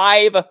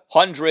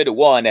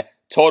 501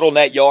 total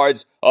net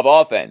yards of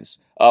offense.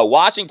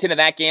 Washington in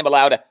that game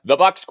allowed the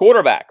Bucs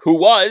quarterback, who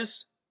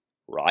was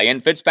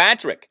Ryan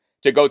Fitzpatrick,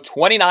 to go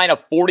 29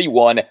 of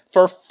 41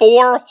 for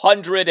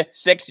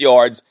 406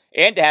 yards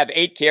and to have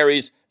 8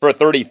 carries for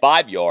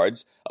 35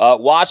 yards.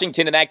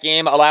 Washington in that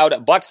game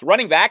allowed Bucs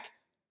running back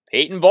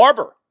Peyton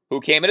Barber,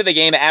 who came into the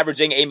game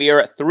averaging a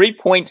mere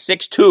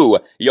 3.62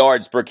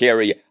 yards per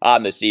carry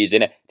on the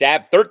season, to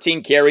have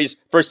 13 carries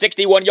for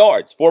 61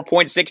 yards,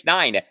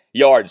 4.69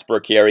 yards per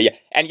carry.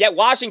 And yet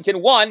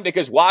Washington won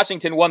because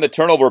Washington won the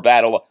turnover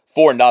battle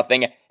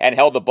 4-0 and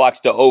held the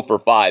Bucs to 0 for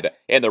 5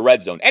 in the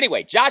red zone.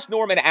 Anyway, Josh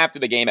Norman after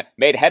the game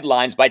made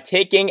headlines by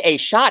taking a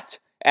shot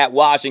at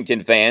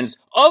Washington fans,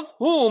 of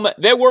whom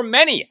there were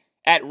many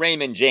at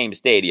Raymond James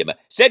Stadium.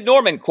 Said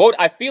Norman, quote,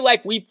 "I feel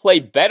like we play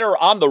better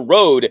on the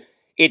road.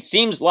 It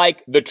seems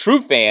like the true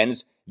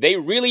fans, they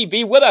really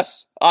be with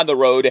us on the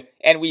road,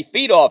 and we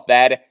feed off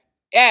that.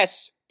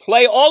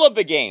 Play all of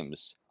the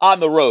games on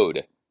the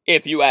road,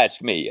 if you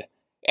ask me."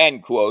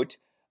 End quote.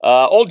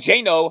 Old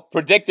Jano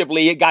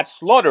predictably got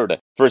slaughtered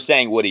for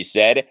saying what he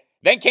said.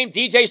 Then came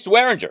DJ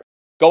Swearinger,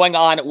 going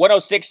on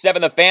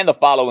 106.7 The Fan the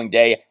following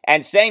day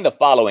and saying the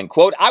following,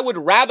 quote, "I would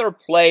rather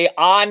play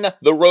on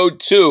the road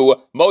too,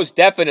 most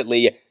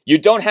definitely. You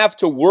don't have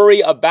to worry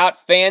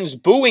about fans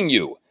booing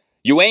you.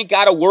 You ain't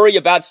got to worry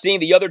about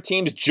seeing the other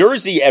team's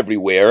jersey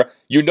everywhere.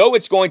 You know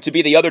it's going to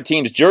be the other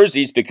team's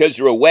jerseys because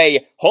you're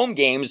away. Home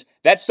games,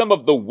 that's some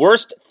of the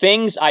worst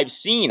things I've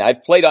seen.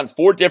 I've played on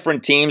 4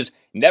 different teams,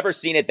 never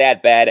seen it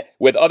that bad,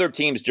 with other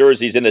teams'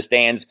 jerseys in the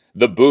stands,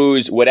 the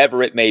boos,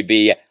 whatever it may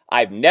be.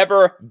 I've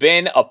never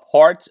been a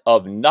part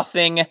of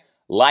nothing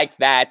like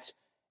that.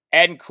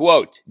 End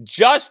quote.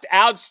 Just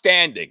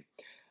outstanding.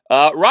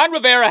 Ron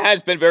Rivera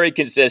has been very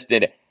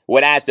consistent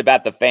when asked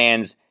about the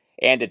fans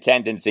and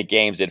attendance at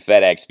games at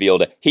FedEx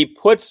Field. He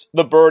puts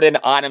the burden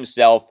on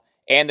himself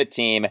and the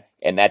team,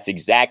 and that's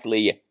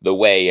exactly the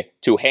way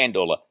to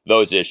handle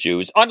those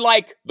issues,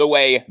 unlike the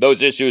way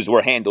those issues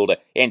were handled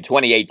in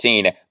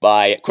 2018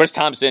 by Chris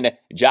Thompson,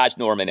 Josh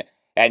Norman,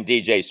 and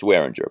DJ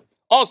Swearinger.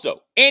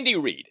 Also, Andy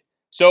Reid.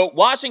 So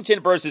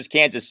Washington versus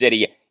Kansas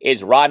City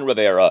is Ron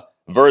Rivera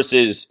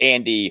versus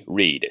Andy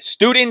Reid.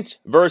 Student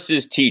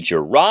versus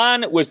teacher.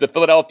 Ron was the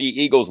Philadelphia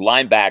Eagles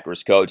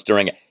linebackers coach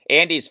during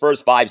Andy's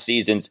first 5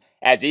 seasons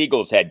as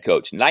Eagles head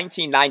coach,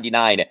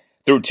 1999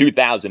 through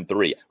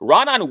 2003.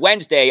 Ron on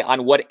Wednesday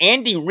on what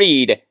Andy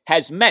Reid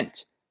has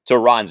meant to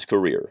Ron's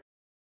career.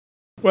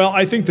 Well,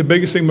 I think the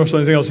biggest thing, most of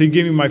anything else, he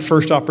gave me my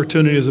first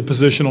opportunity as a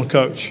positional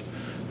coach.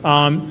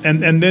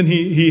 And then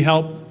he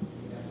helped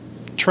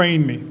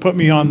train me, put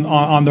me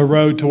on the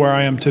road to where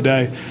I am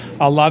today.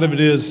 A lot of it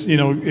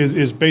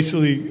is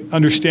basically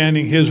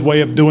understanding his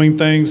way of doing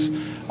things.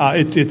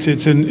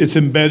 It's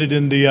embedded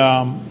in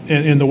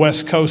the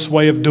West Coast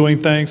way of doing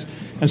things,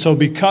 and so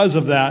because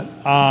of that,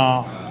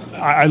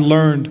 I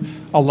learned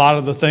a lot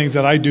of the things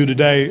that I do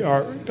today.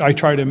 I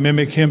try to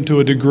mimic him to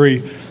a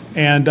degree,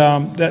 and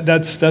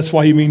that's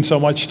why he means so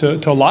much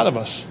to a lot of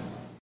us.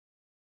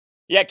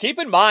 Yeah, keep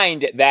in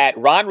mind that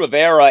Ron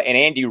Rivera and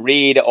Andy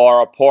Reid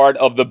are a part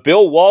of the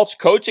Bill Walsh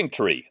coaching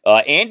tree.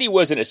 Andy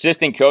was an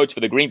assistant coach for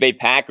the Green Bay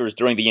Packers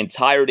during the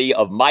entirety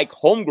of Mike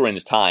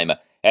Holmgren's time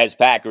as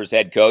Packers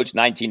head coach,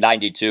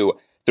 1992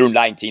 through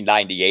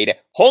 1998.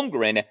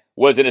 Holmgren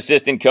was an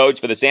assistant coach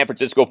for the San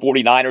Francisco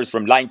 49ers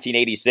from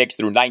 1986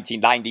 through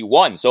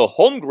 1991. So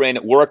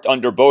Holmgren worked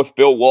under both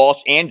Bill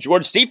Walsh and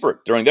George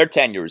Seifert during their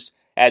tenures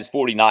as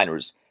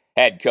 49ers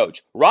head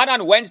coach. Ron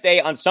on Wednesday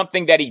on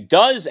something that he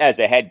does as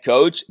a head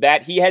coach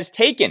that he has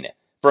taken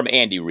from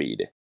Andy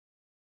Reid.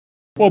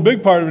 Well, a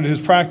big part of it is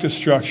practice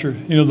structure.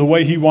 The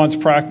way he wants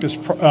practice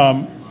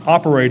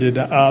operated,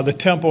 the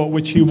tempo at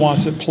which he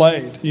wants it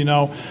played.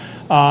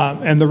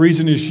 And the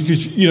reason is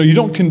because you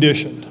don't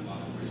condition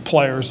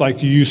players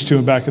like you used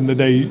to back in the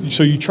day.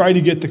 So you try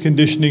to get the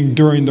conditioning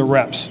during the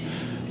reps.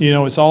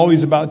 It's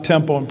always about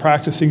tempo and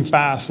practicing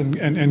fast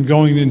and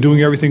going and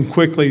doing everything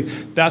quickly.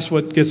 That's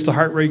what gets the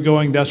heart rate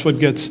going. That's what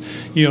gets,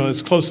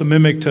 it's close to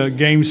mimic to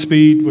game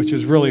speed, which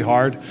is really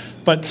hard.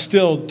 But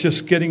still,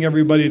 just getting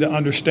everybody to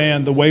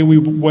understand the way we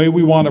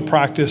want to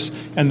practice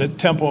and the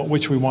tempo at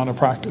which we want to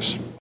practice.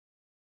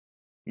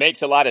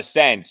 Makes a lot of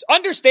sense.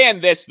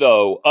 Understand this,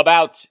 though,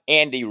 about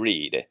Andy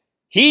Reid.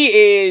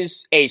 He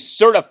is a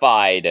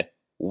certified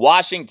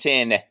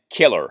Washington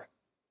killer.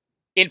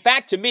 In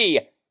fact, to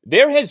me,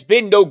 there has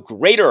been no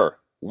greater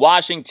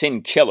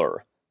Washington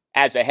killer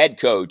as a head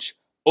coach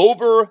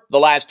over the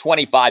last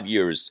 25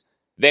 years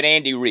than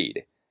Andy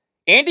Reid.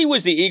 Andy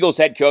was the Eagles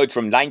head coach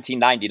from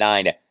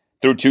 1999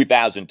 through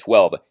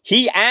 2012.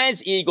 He,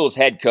 as Eagles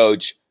head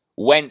coach,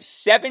 went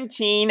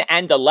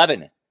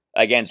 17-11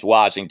 against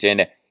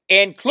Washington,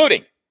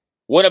 including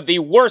one of the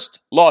worst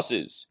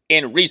losses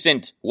in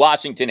recent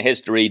Washington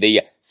history,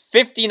 the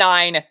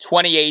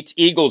 59-28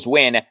 Eagles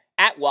win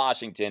at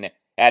Washington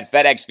at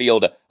FedEx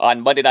Field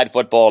on Monday Night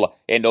Football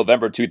in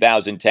November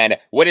 2010,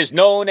 what is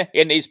known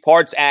in these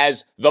parts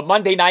as the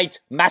Monday Night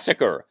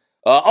Massacre,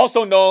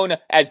 also known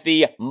as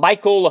the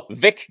Michael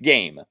Vick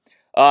game.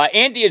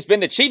 Andy has been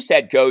the Chiefs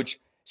head coach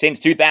since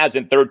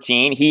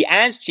 2013. He,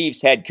 as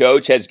Chiefs head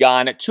coach, has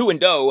gone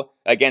 2-0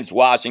 against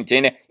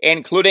Washington,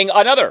 including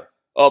another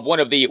of one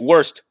of the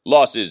worst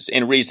losses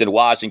in recent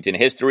Washington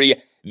history,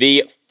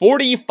 the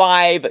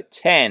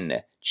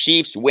 45-10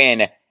 Chiefs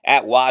win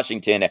at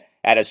Washington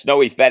at a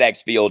snowy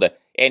FedEx Field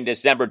in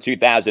December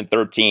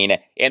 2013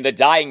 in the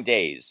dying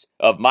days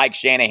of Mike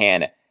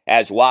Shanahan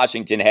as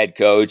Washington head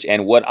coach.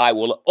 And what I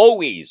will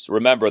always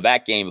remember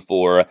that game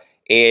for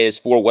is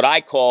for what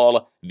I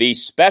call the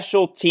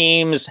special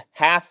teams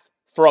half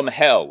from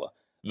hell.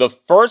 The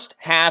first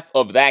half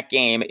of that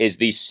game is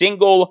the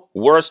single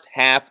worst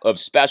half of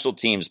special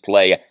teams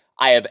play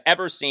I have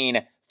ever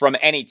seen from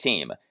any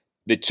team.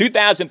 The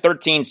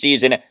 2013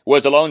 season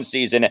was a lone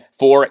season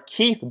for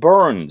Keith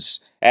Burns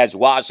as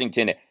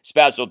Washington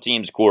special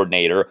teams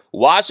coordinator.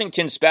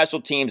 Washington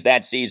special teams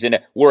that season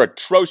were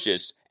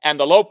atrocious, and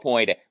the low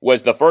point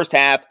was the first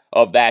half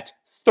of that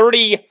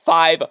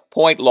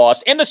 35-point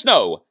loss in the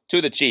snow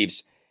to the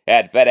Chiefs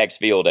at FedEx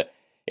Field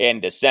in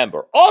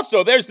December.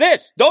 Also, there's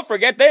this. Don't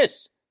forget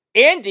this.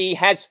 Andy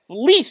has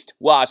fleeced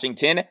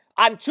Washington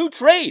on 2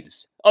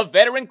 trades of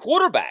veteran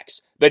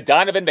quarterbacks. The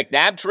Donovan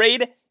McNabb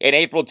trade in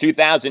April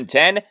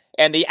 2010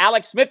 and the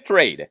Alex Smith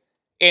trade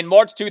in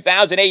March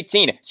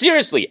 2018.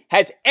 Seriously,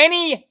 has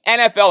any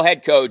NFL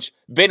head coach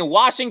been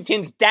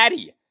Washington's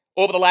daddy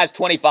over the last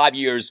 25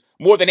 years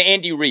more than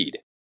Andy Reid.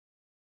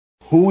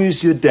 Who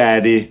is your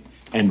daddy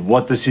and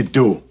what does he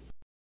do?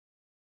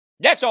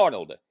 Yes,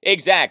 Arnold,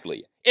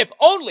 exactly. If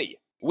only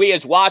we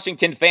as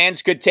Washington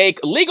fans could take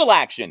legal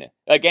action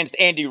against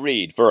Andy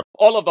Reid for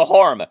all of the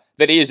harm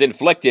that he has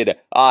inflicted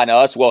on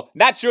us. Well,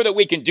 not sure that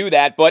we can do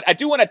that, but I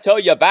do want to tell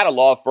you about a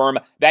law firm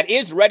that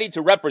is ready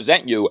to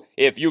represent you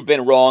if you've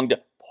been wronged.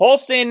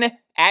 Paulson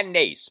and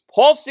Nace.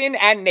 Paulson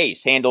and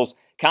Nace handles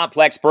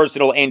complex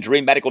personal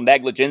injury, medical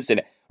negligence,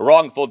 and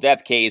wrongful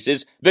death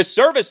cases. The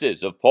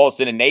services of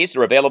Paulson and Nace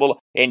are available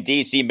in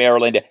D.C.,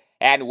 Maryland,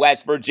 and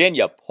West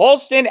Virginia.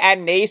 Paulson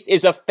and Nace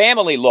is a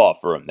family law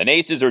firm. The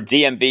Naces are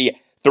DMV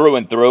through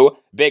and through.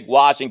 Big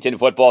Washington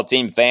football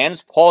team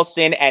fans.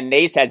 Paulson and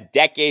Nace has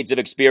decades of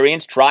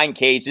experience trying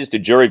cases to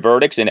jury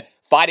verdicts and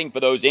fighting for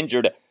those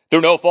injured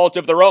through no fault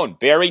of their own.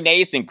 Barry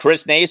Nace and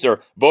Chris Nace are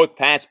both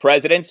past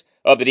presidents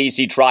of the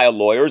D.C. Trial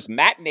Lawyers.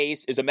 Matt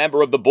Nace is a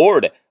member of the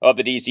board of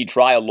the D.C.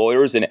 Trial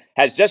Lawyers and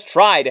has just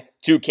tried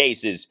 2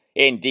 cases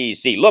in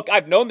D.C. Look,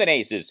 I've known the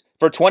Naces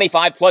for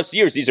 25 plus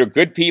years. These are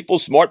good people,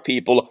 smart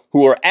people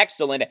who are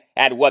excellent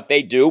at what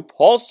they do.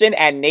 Paulson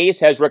and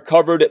Nace has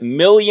recovered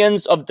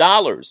millions of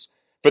dollars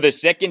for the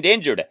sick and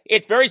injured.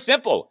 It's very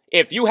simple.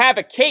 If you have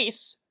a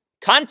case,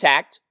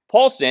 contact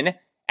Paulson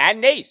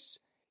and Nace.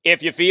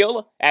 If you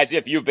feel as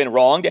if you've been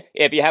wronged,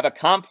 if you have a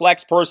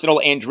complex personal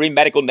injury,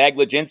 medical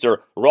negligence,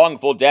 or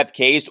wrongful death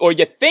case, or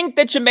you think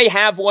that you may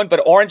have one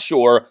but aren't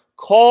sure,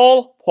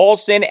 call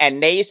Paulson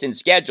and Nace and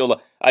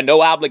schedule a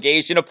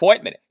no-obligation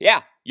appointment.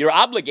 Yeah, you're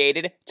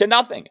obligated to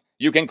nothing.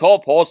 You can call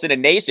Paulson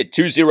and Nace at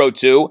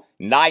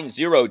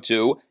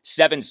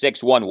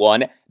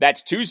 202-902-7611.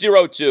 That's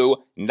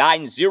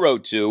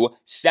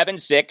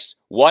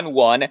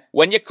 202-902-7611.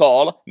 When you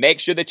call,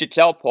 make sure that you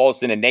tell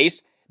Paulson and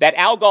Nace that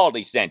Al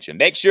Galdi sent you.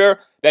 Make sure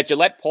that you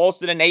let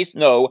Paulson and Nace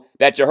know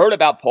that you heard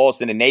about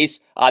Paulson and Nace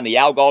on the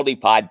Al Galdi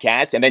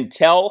podcast, and then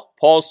tell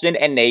Paulson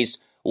and Nace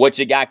what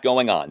you got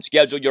going on.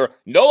 Schedule your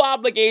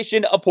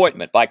no-obligation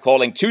appointment by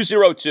calling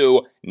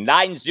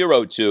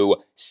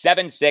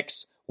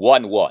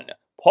 202-902-7611.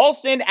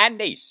 Paulson and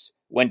Nace.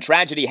 When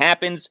tragedy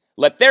happens,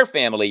 let their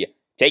family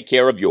take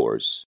care of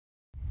yours.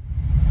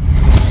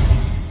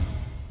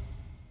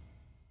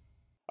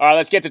 All right,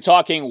 let's get to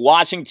talking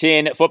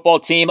Washington football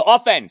team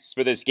offense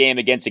for this game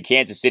against the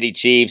Kansas City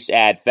Chiefs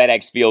at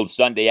FedEx Field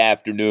Sunday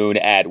afternoon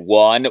at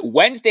 1.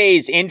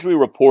 Wednesday's injury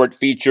report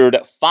featured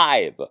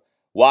 5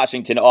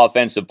 Washington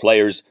offensive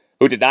players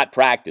who did not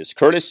practice.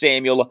 Curtis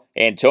Samuel,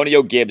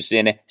 Antonio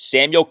Gibson,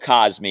 Samuel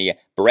Cosme,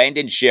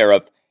 Brandon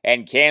Sheriff,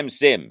 and Cam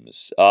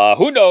Sims.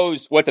 Who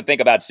knows what to think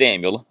about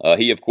Samuel?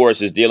 He, of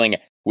course, is dealing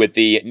with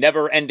the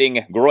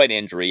never-ending groin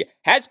injury,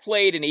 has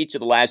played in each of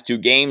the last 2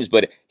 games,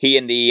 but he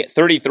in the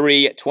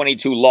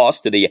 33-22 loss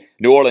to the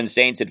New Orleans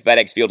Saints at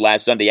FedEx Field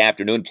last Sunday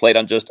afternoon played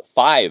on just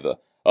 5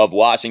 of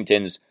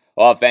Washington's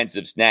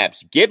offensive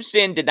snaps.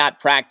 Gibson did not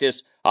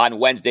practice on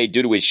Wednesday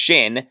due to his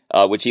shin,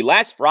 which he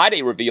last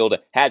Friday revealed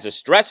has a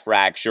stress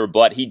fracture,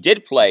 but he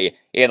did play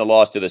in the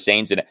loss to the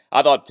Saints, and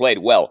I thought played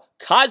well.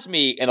 Cosme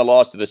in the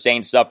loss to the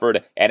Saints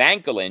suffered an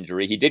ankle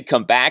injury. He did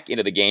come back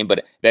into the game,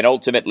 but then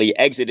ultimately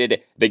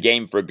exited the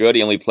game for good.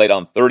 He only played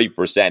on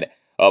 30%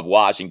 of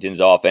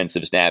Washington's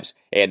offensive snaps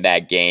in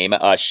that game.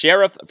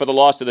 Sheriff for the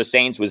loss to the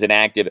Saints was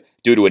inactive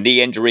due to a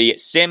knee injury.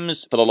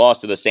 Sims for the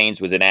loss to the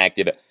Saints was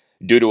inactive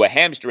due to a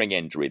hamstring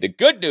injury. The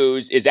good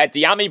news is that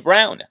De'Ami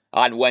Brown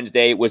on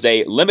Wednesday was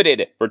a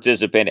limited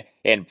participant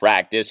in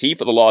practice. He,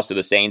 for the loss to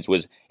the Saints,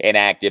 was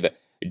inactive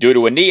due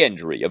to a knee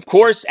injury. Of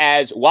course,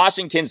 as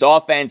Washington's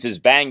offense is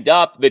banged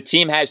up, the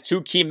team has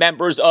 2 key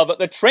members of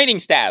the training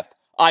staff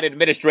on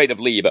administrative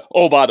leave.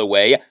 Oh, by the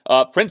way,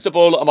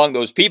 principal among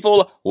those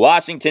people,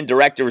 Washington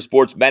Director of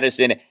Sports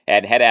Medicine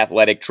and head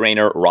athletic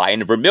trainer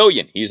Ryan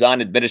Vermillion. He's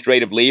on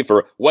administrative leave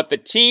for what the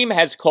team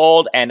has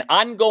called an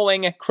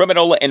ongoing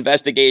criminal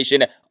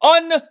investigation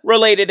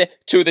unrelated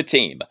to the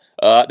team.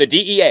 The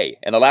DEA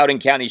and the Loudoun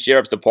County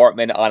Sheriff's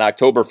Department on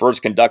October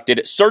 1st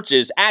conducted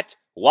searches at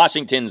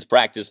Washington's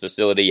practice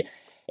facility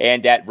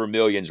and at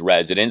Vermillion's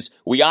residence.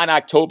 We on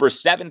October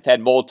 7th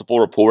had multiple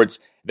reports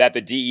that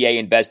the DEA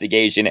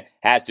investigation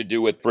has to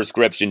do with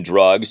prescription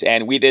drugs.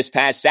 And we this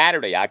past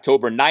Saturday,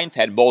 October 9th,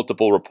 had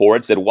multiple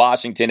reports that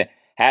Washington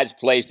has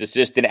placed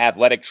assistant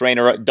athletic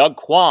trainer Doug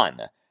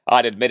Kwan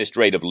on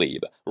administrative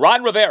leave.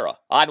 Ron Rivera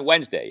on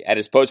Wednesday at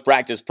his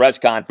post-practice press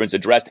conference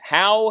addressed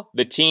how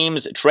the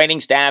team's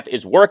training staff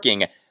is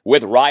working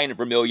with Ryan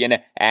Vermillion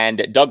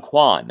and Doug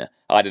Kwan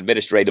on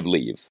administrative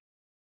leave.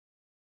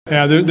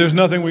 Yeah, there's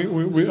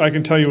nothing I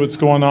can tell you what's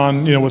going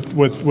on,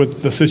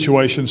 with the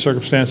situation,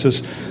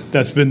 circumstances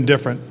that's been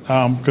different.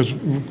 Because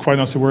quite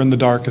honestly, we're in the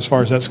dark as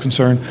far as that's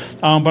concerned.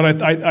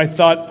 But I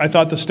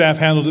thought the staff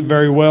handled it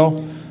very well.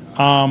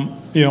 Mark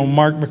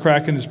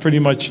McCracken has pretty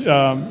much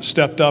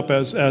stepped up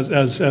as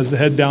the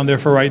head down there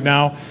for right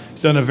now.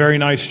 He's done a very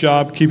nice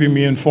job keeping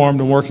me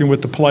informed and working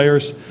with the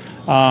players.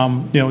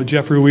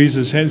 Jeff Ruiz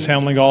is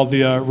handling all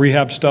the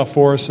rehab stuff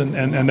for us,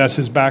 and that's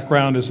his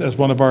background as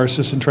one of our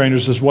assistant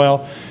trainers as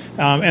well.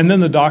 And then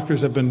the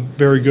doctors have been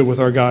very good with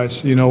our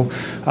guys.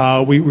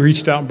 We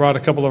reached out and brought a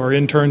couple of our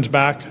interns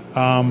back,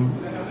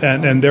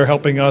 and they're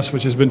helping us,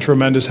 which has been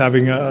tremendous.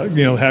 Having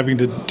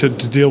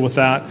to deal with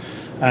that,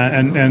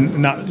 and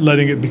not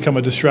letting it become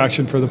a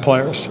distraction for the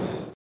players.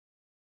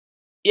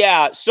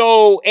 Yeah,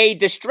 so a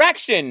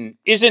distraction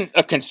isn't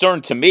a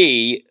concern to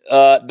me.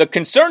 The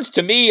concerns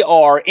to me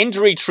are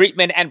injury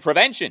treatment and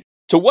prevention.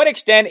 To what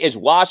extent is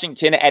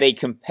Washington at a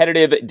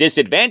competitive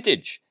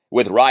disadvantage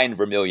with Ryan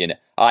Vermillion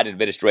on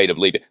administrative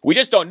leave? We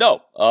just don't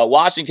know.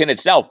 Washington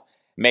itself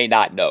may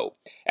not know.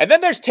 And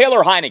then there's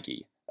Taylor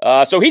Heinicke.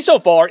 So he so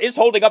far is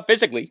holding up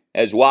physically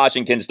as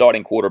Washington's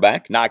starting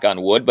quarterback, knock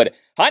on wood, but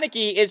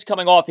Heinicke is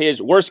coming off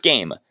his worst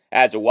game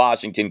as a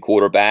Washington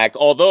quarterback,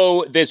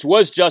 although this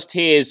was just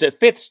his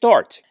fifth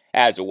start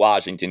as a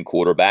Washington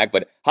quarterback.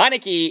 But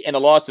Heinicke in the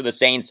loss to the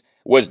Saints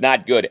was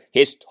not good.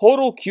 His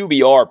total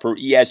QBR per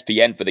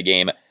ESPN for the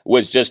game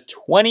was just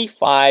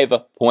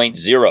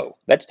 25.0.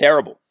 That's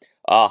terrible.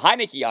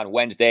 Heinicke on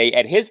Wednesday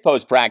at his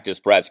post-practice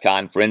press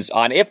conference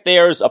on if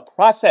there's a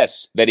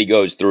process that he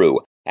goes through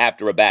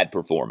after a bad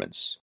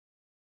performance.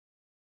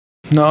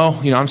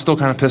 No, I'm still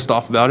kind of pissed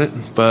off about it,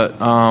 but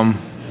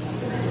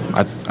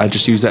I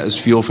just use that as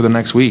fuel for the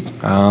next week.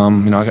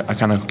 I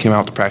kind of came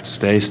out to practice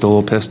today still a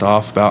little pissed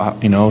off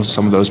about,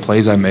 some of those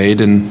plays I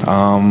made, and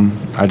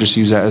I just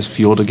use that as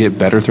fuel to get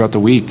better throughout the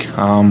week.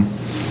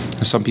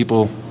 Some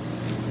people,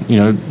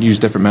 use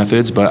different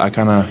methods, but I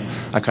kind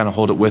of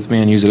hold it with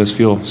me and use it as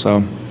fuel.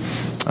 So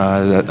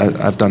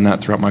I've done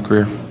that throughout my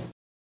career.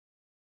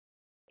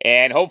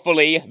 And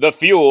hopefully the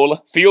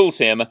fuel fuels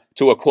him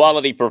to a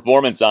quality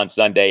performance on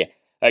Sunday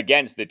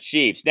against the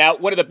Chiefs. Now,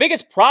 one of the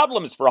biggest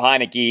problems for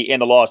Heinicke in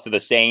the loss to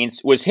the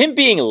Saints was him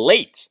being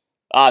late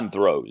on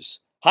throws.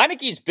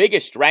 Heinicke's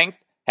biggest strength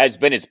has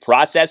been his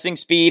processing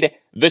speed.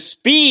 The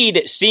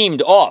speed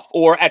seemed off,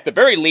 or at the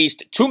very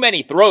least, too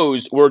many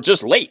throws were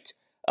just late.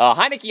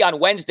 Heinicke on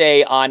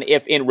Wednesday on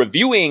if in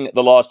reviewing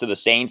the loss to the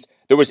Saints,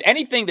 there was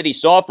anything that he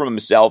saw from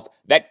himself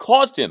that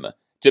caused him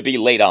to be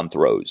late on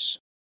throws.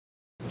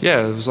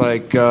 Yeah, it was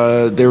like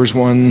there was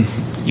one,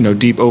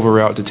 deep over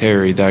route to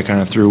Terry that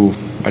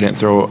I didn't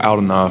throw out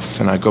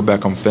enough, and I go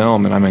back on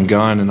film, and I'm in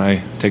gun, and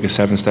I take a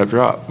 7-step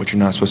drop, which you're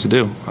not supposed to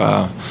do.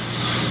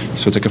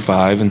 So I took a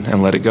 5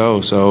 and let it go.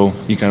 So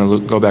you kind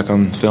of go back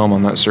on film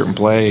on that certain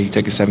play, you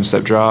take a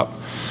 7-step drop,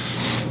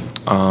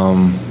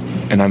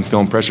 and I'm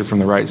feeling pressure from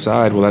the right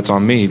side. Well, that's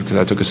on me because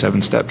I took a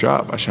 7-step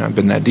drop. I shouldn't have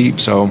been that deep.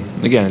 So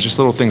again, it's just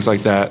little things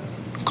like that.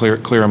 Clear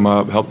them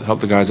up, help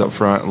the guys up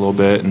front a little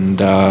bit, and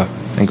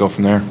go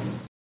from there.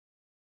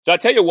 So I'll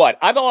tell you what,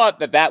 I thought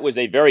that was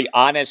a very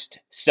honest,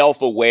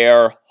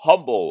 self-aware,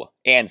 humble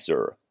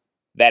answer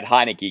that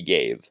Heinicke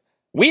gave.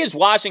 We as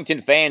Washington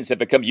fans have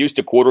become used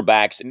to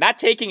quarterbacks not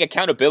taking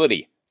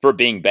accountability for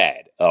being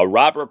bad.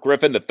 Robert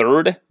Griffin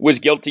III was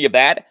guilty of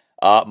that.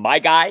 My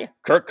guy,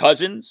 Kirk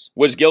Cousins,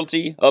 was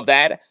guilty of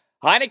that.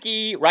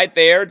 Heinicke right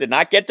there did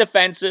not get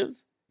defensive,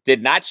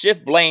 did not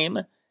shift blame,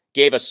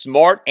 gave a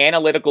smart,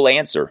 analytical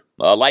answer.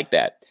 I like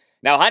that.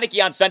 Now,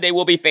 Heinicke on Sunday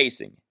will be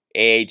facing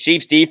a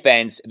Chiefs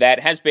defense that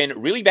has been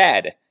really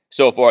bad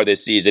so far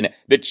this season.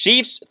 The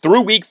Chiefs,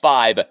 through Week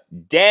 5,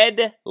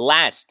 dead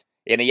last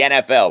in the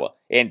NFL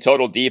in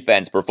total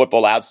defense per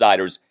Football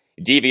Outsiders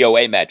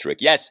DVOA metric.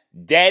 Yes,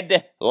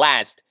 dead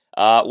last.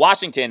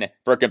 Washington,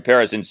 for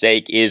comparison's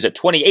sake, is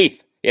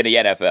 28th in the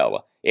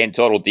NFL in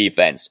total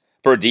defense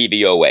per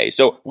DVOA.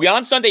 So we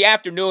on Sunday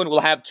afternoon will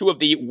have two of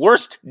the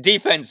worst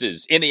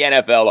defenses in the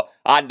NFL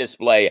on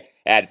display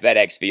at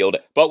FedEx Field.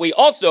 But we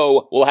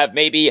also will have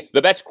maybe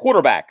the best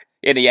quarterback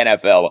in the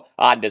NFL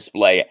on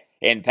display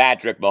in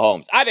Patrick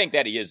Mahomes. I think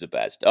that he is the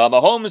best.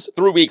 Mahomes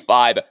through Week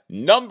 5,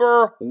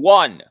 number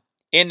 1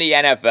 in the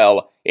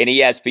NFL in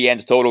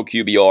ESPN's total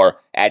QBR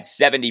at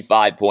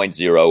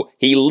 75.0.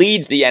 He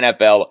leads the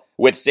NFL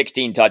with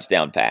 16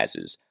 touchdown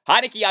passes.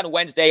 Heinicke on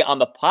Wednesday on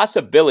the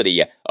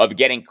possibility of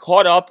getting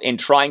caught up in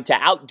trying to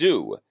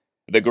outdo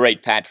the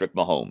great Patrick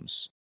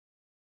Mahomes.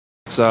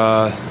 It's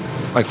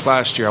like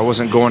last year, I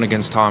wasn't going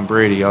against Tom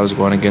Brady. I was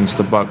going against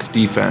the Bucs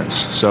defense.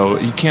 So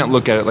you can't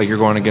look at it like you're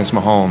going against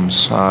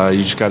Mahomes.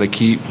 You just got to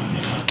keep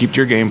to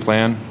your game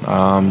plan.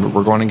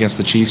 We're going against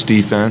the Chiefs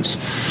defense.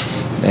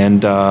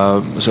 And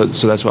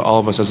so that's what all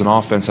of us as an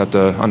offense have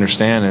to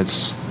understand.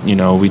 It's,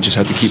 we just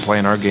have to keep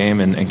playing our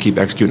game and keep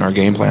executing our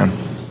game plan.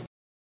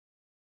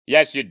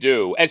 Yes, you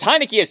do. As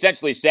Heinicke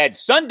essentially said,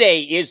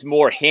 Sunday is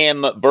more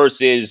him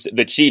versus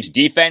the Chiefs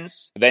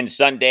defense than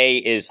Sunday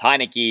is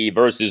Heinicke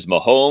versus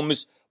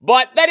Mahomes.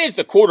 But that is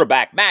the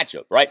quarterback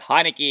matchup, right?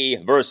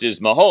 Heinicke versus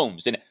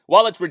Mahomes. And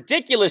while it's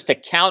ridiculous to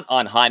count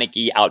on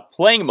Heinicke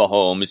outplaying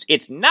Mahomes,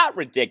 it's not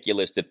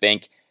ridiculous to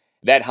think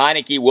that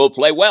Heinicke will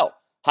play well.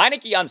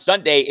 Heinicke on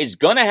Sunday is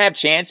going to have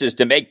chances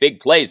to make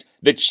big plays.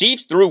 The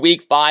Chiefs through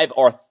Week 5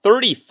 are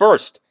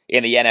 31st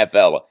in the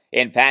NFL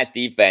in pass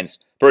defense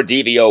per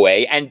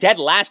DVOA and dead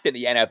last in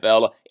the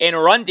NFL in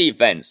run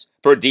defense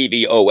per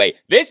DVOA.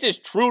 This is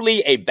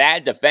truly a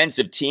bad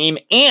defensive team,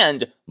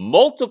 and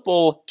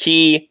multiple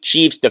key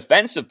Chiefs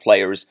defensive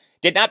players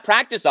did not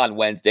practice on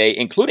Wednesday,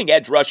 including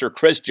edge rusher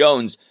Chris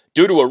Jones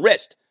due to a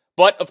wrist.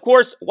 But, of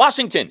course,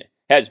 Washington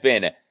has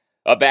been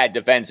a bad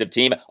defensive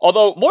team,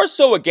 although more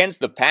so against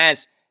the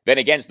pass than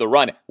against the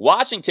run.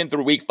 Washington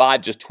through week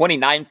 5, just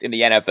 29th in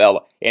the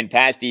NFL in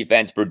pass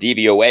defense per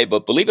DVOA,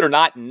 but believe it or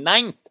not,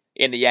 9th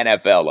in the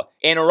NFL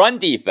in run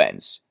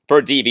defense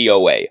per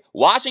DVOA.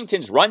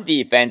 Washington's run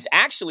defense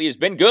actually has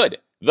been good.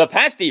 The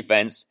pass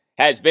defense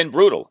has been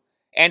brutal.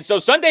 And so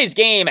Sunday's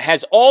game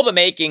has all the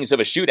makings of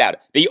a shootout.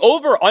 The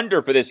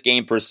over-under for this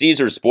game per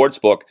Caesars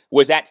Sportsbook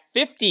was at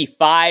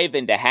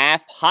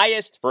 55.5,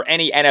 highest for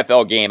any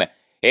NFL game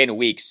in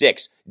week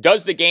 6.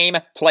 Does the game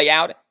play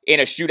out in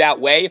a shootout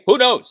way? Who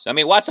knows? I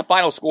mean, watch the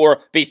final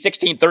score be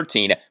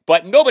 16-13,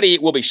 but nobody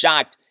will be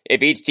shocked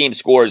if each team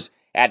scores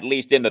at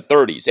least in the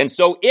 30s. And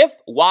so if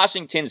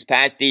Washington's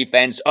pass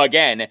defense,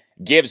 again,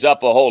 gives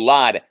up a whole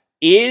lot,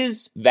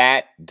 is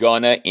that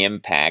gonna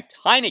impact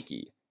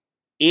Heinicke?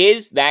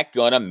 Is that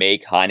gonna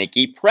make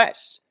Heinicke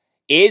press?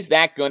 Is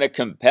that gonna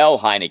compel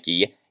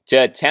Heinicke to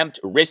attempt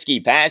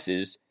risky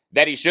passes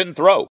that he shouldn't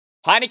throw?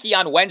 Heinicke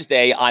on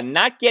Wednesday on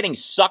not getting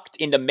sucked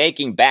into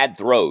making bad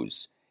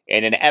throws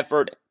in an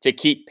effort to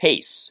keep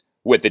pace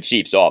with the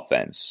Chiefs'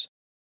 offense.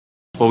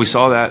 Well, we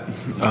saw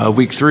that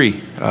week 3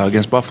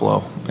 against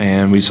Buffalo,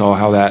 and we saw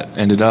how that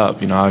ended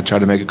up. You know, I tried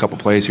to make a couple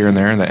plays here and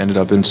there, and that ended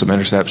up in some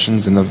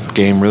interceptions, and the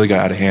game really got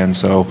out of hand.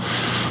 So,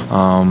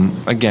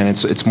 again,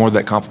 it's more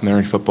that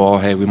complimentary football.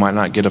 Hey, we might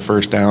not get a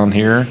first down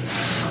here.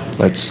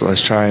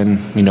 Let's try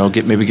and,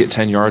 maybe get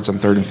 10 yards on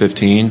 3rd and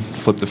 15,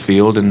 flip the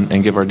field,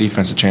 and give our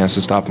defense a chance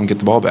to stop and get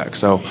the ball back.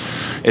 So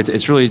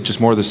it's really just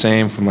more of the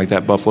same from like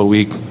that Buffalo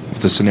week,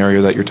 the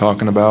scenario that you're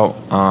talking about.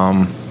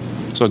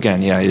 So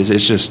again, yeah,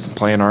 it's just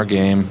playing our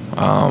game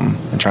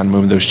and trying to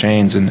move those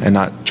chains and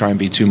not try and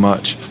be too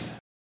much.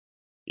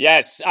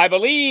 Yes, I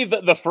believe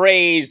the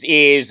phrase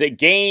is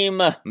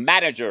game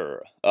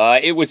manager.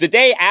 It was the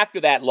day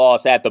after that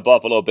loss at the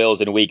Buffalo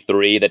Bills in week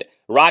 3 that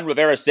Ron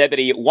Rivera said that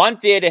he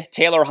wanted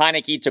Taylor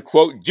Heinicke to,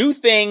 quote, do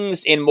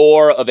things in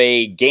more of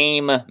a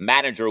game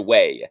manager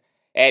way,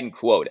 end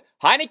quote.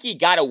 Heinicke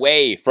got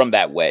away from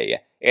that way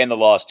in the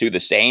loss to the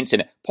Saints,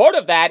 and part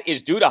of that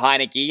is due to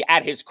Heinicke,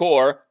 at his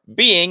core,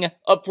 being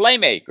a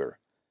playmaker.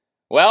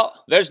 Well,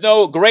 there's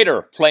no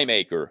greater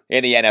playmaker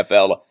in the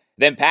NFL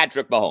than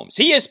Patrick Mahomes.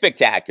 He is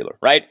spectacular,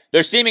 right?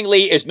 There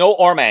seemingly is no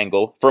arm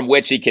angle from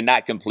which he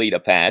cannot complete a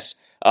pass.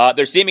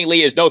 There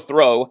seemingly is no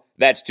throw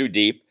that's too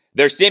deep.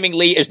 There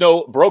seemingly is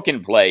no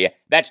broken play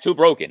that's too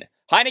broken.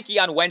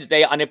 Heinicke on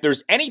Wednesday on if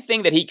there's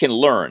anything that he can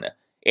learn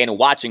in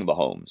watching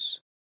Mahomes.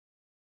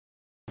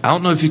 I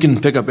don't know if you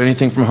can pick up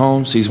anything from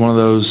Mahomes. He's one of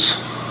those,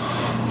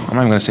 I'm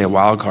not even going to say a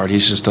wild card.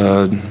 He's just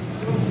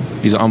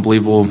he's an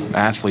unbelievable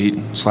athlete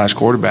 /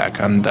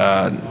 quarterback. And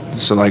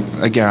so, like,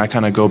 again, I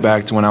kind of go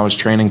back to when I was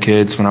training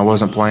kids when I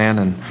wasn't playing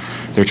and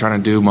they're trying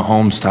to do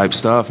Mahomes type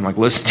stuff. I'm like,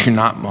 listen, you're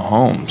not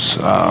Mahomes.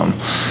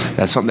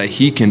 That's something that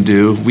he can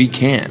do. We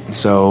can't.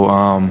 So,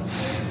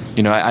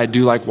 I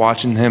do like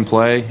watching him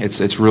play.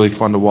 It's really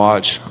fun to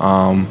watch.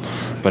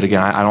 But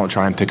again, I don't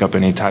try and pick up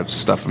any type of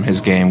stuff from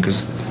his game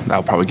because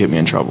that'll probably get me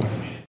in trouble.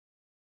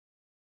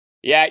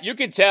 Yeah, you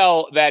can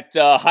tell that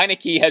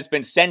Heinicke has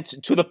been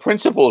sent to the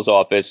principal's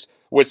office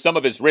with some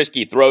of his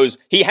risky throws.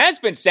 He has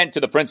been sent to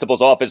the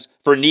principal's office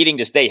for needing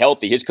to stay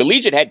healthy. His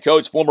collegiate head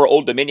coach, former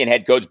Old Dominion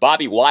head coach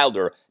Bobby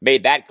Wilder,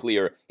 made that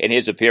clear in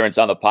his appearance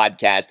on the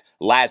podcast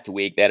last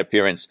week. That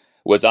appearance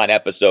was on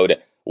episode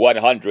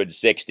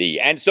 160.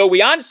 And so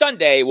on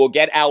Sunday will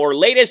get our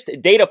latest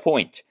data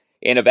point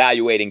in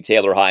evaluating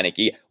Taylor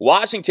Heinicke.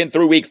 Washington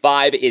through week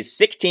 5 is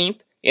 16th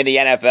in the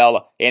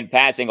NFL in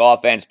passing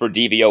offense per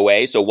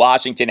DVOA. So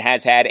Washington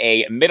has had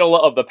a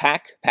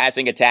middle-of-the-pack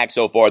passing attack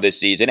so far this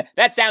season.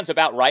 That sounds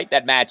about right.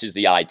 That matches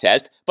the eye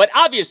test. But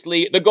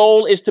obviously, the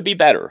goal is to be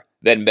better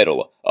than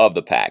middle of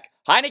the pack.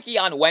 Heinicke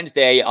on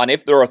Wednesday on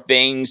if there are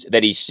things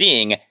that he's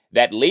seeing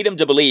that lead him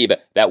to believe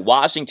that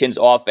Washington's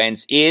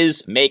offense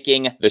is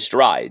making the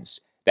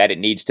strides that it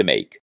needs to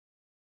make.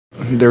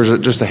 There's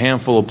just a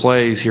handful of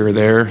plays here or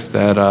there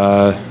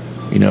that,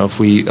 if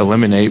we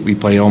eliminate, we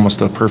play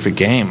almost a perfect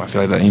game. I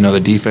feel like that, the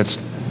defense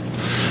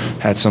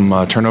had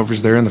some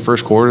turnovers there in the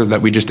first quarter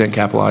that we just didn't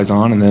capitalize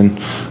on. And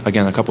then,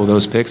 again, a couple of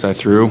those picks I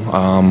threw.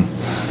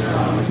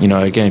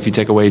 Again, if you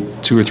take away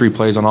 2 or 3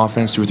 plays on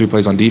offense, 2 or 3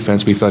 plays on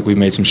defense, we feel like we've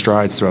made some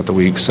strides throughout the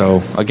week.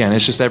 So, again,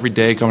 it's just every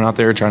day coming out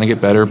there, trying to get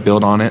better,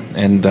 build on it.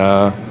 And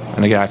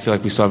again, I feel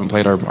like we still haven't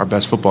played our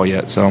best football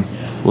yet. So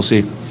we'll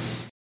see.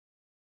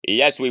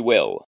 Yes, we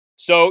will.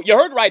 So you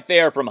heard right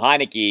there from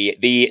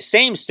Heinicke the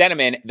same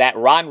sentiment that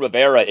Ron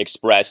Rivera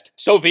expressed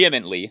so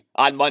vehemently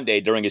on Monday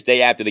during his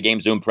day after the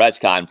game Zoom press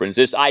conference.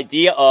 This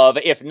idea of,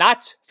 if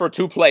not for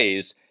 2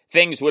 plays,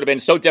 things would have been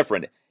so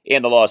different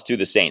in the loss to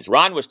the Saints.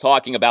 Ron was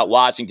talking about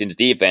Washington's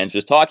defense,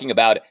 was talking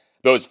about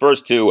those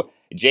first 2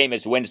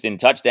 Jameis Winston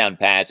touchdown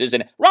passes.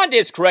 And Ron, to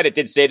his credit,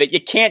 did say that you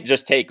can't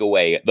just take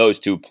away those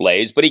two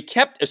plays, but he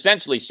kept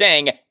essentially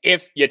saying,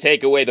 if you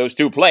take away those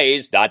two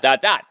plays, ...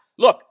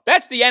 Look,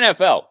 that's the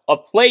NFL. A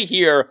play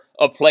here,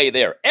 a play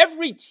there.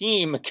 Every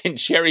team can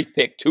cherry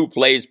pick 2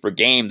 plays per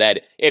game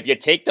that if you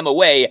take them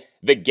away,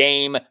 the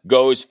game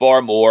goes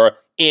far more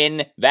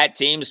in that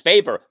team's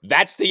favor.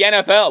 That's the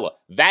NFL.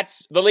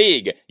 That's the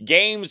league.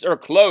 Games are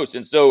close.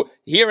 And so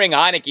hearing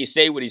Heinicke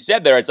say what he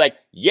said there, it's like,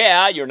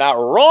 yeah, you're not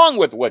wrong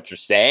with what you're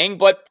saying,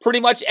 but pretty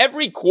much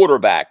every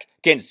quarterback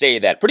can say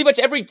that. Pretty much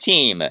every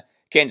team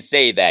can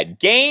say that.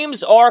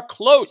 Games are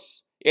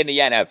close in the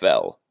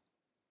NFL.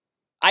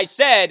 I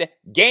said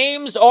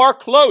games are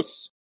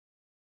close.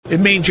 It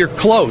means you're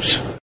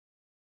close.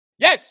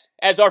 Yes,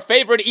 as our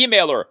favorite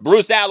emailer,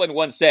 Bruce Allen,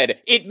 once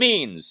said, it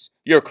means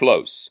you're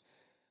close.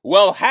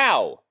 Well,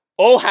 how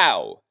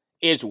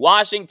is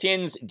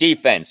Washington's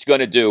defense going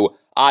to do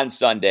on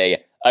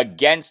Sunday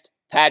against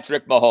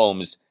Patrick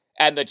Mahomes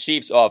and the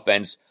Chiefs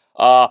offense?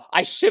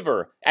 I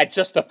shiver at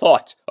just the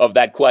thought of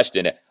that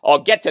question. I'll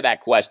get to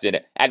that question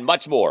and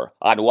much more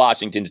on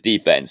Washington's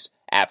defense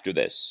after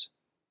this.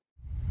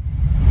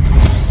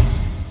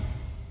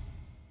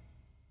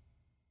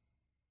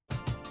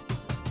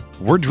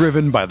 We're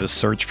driven by the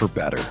search for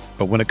better.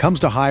 But when it comes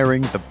to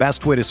hiring, the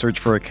best way to search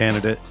for a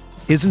candidate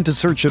isn't to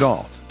search at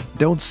all.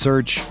 Don't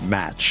search,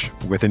 match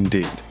with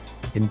Indeed.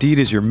 Indeed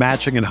is your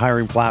matching and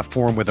hiring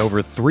platform with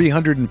over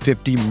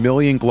 350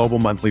 million global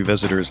monthly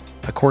visitors,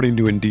 according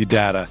to Indeed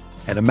data,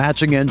 and a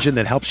matching engine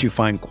that helps you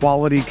find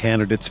quality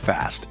candidates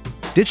fast.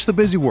 Ditch the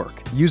busy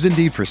work. Use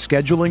Indeed for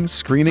scheduling,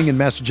 screening, and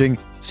messaging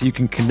so you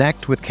can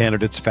connect with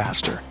candidates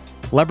faster.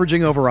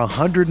 Leveraging over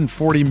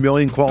 140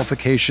 million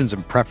qualifications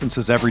and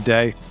preferences every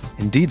day,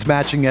 Indeed's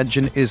matching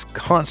engine is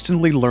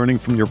constantly learning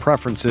from your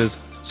preferences,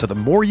 so the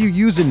more you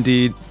use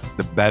Indeed,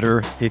 the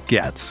better it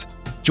gets.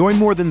 Join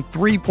more than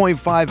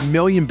 3.5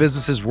 million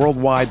businesses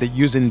worldwide that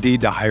use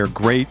Indeed to hire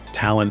great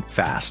talent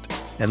fast.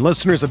 And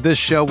listeners of this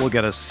show will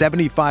get a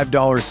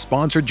 $75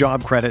 sponsored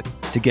job credit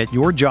to get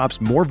your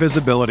jobs more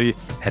visibility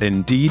at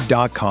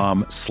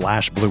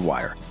Indeed.com/Blue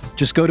Wire.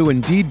 Just go to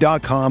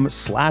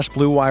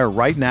Indeed.com/Blue Wire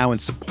right now and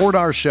support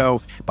our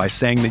show by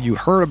saying that you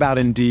heard about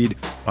Indeed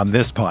on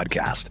this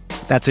podcast.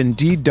 That's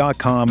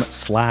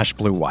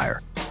Indeed.com/Blue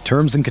Wire.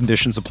 Terms and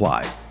conditions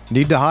apply.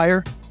 Need to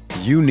hire?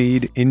 You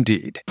need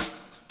Indeed.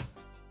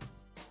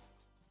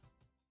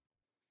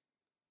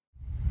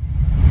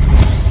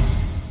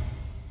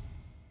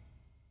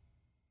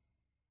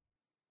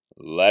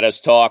 Let us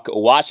talk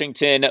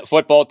Washington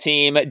football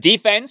team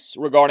defense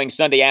regarding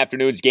Sunday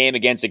afternoon's game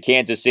against the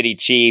Kansas City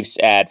Chiefs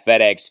at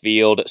FedEx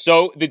Field.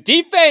 So the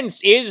defense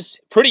is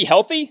pretty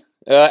healthy.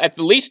 At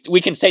the least,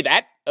 we can say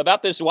that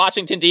about this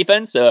Washington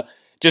defense.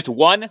 Just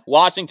one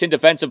Washington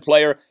defensive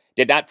player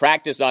did not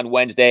practice on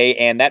Wednesday,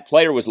 and that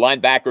player was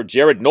linebacker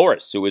Jared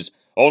Norris, who has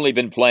only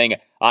been playing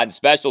on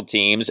special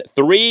teams.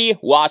 3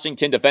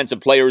 Washington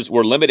defensive players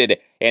were limited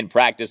in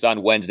practice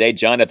on Wednesday.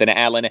 Jonathan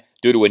Allen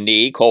due to a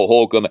knee, Cole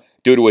Holcomb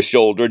due to a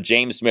shoulder,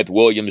 James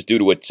Smith-Williams due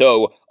to a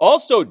toe.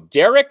 Also,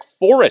 Derek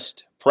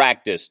Forrest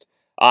practiced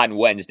on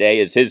Wednesday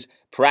as his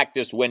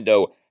practice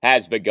window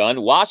has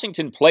begun.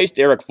 Washington placed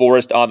Derek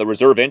Forrest on the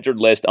reserve injured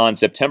list on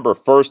September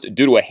 1st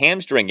due to a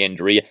hamstring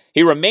injury.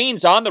 He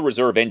remains on the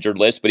reserve injured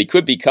list, but he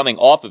could be coming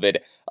off of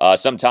it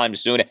sometime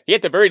soon. He,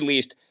 at the very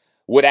least,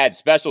 would add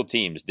special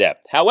teams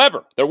depth.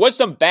 However, there was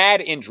some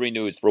bad injury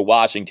news for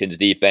Washington's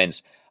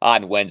defense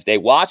on Wednesday.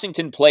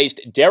 Washington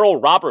placed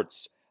Darryl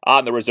Roberts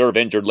on the reserve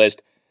injured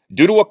list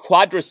due to a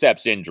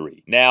quadriceps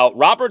injury. Now,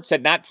 Roberts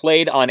had not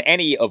played on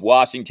any of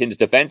Washington's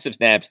defensive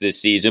snaps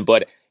this season,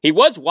 but he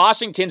was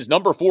Washington's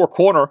number 4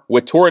 corner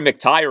with Torrey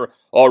McTyer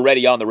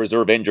already on the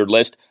reserve injured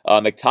list.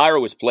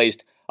 McTyer was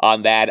placed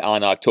on that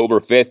on October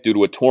 5th due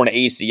to a torn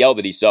ACL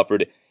that he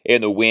suffered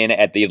in the win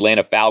at the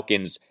Atlanta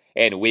Falcons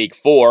in Week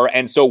 4.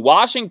 And so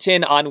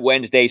Washington on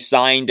Wednesday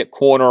signed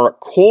corner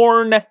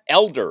Corn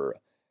Elder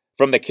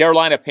from the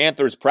Carolina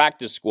Panthers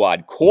practice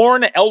squad.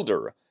 Corn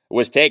Elder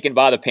was taken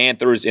by the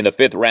Panthers in the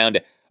 5th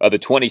round of the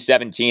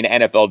 2017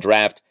 NFL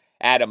Draft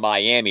out of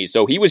Miami.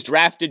 So he was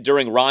drafted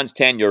during Ron's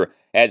tenure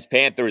as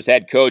Panthers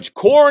head coach.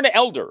 Corn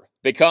Elder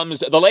becomes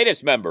the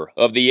latest member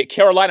of the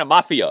Carolina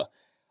Mafia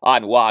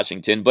on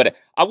Washington. But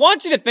I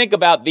want you to think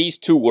about these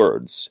 2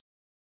 words.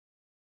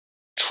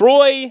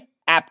 Troy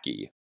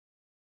Apke.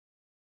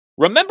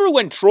 Remember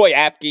when Troy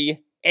Apke,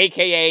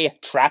 a.k.a.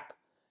 Trap,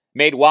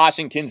 made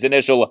Washington's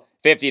initial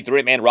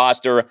 53-man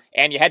roster,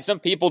 and you had some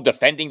people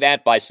defending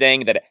that by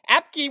saying that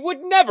Apke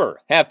would never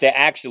have to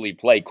actually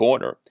play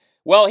corner?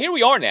 Well, here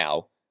we are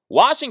now.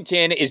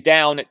 Washington is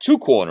down 2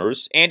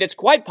 corners, and it's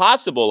quite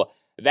possible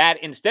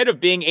that instead of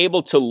being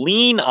able to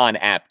lean on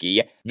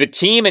Apke, the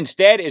team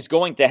instead is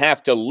going to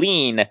have to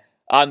lean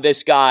on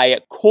this guy,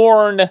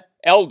 Corn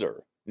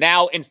Elder.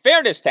 Now, in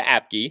fairness to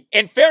Apke,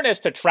 in fairness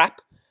to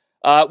Trap,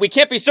 we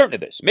can't be certain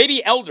of this.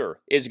 Maybe Elder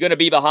is going to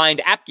be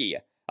behind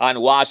Apke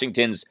on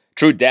Washington's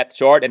true depth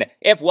chart. And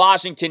if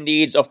Washington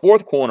needs a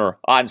 4th corner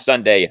on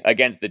Sunday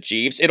against the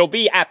Chiefs, it'll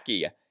be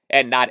Apke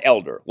and not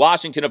Elder.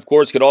 Washington, of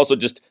course, could also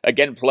just,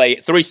 again, play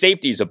three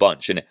safeties a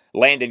bunch, and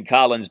Landon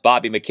Collins,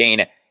 Bobby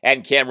McCain,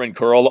 and Cameron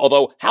Curl,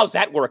 although how's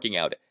that working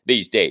out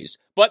these days?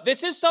 But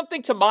this is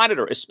something to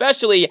monitor,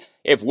 especially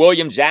if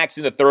William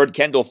Jackson III,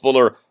 Kendall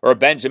Fuller, or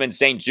Benjamin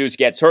St-Juste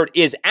gets hurt.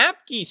 Is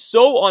Apke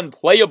so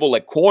unplayable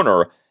at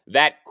corner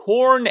that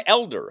Corn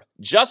Elder,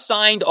 just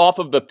signed off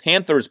of the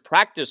Panthers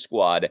practice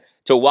squad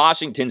to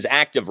Washington's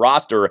active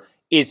roster,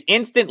 is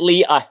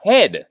instantly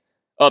ahead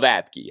of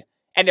Apke?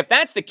 And if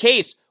that's the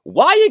case,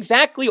 why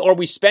exactly are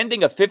we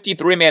spending a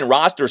 53-man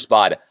roster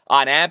spot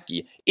on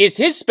Apke? Is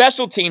his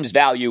special teams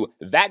value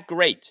that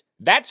great,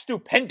 that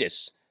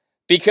stupendous?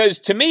 Because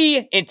to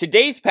me, in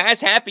today's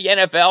pass-happy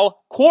NFL,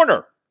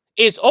 corner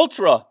is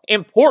ultra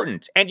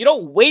important, and you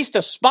don't waste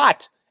a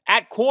spot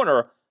at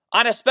corner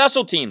on a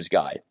special teams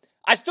guy.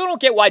 I still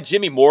don't get why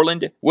Jimmy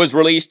Moreland was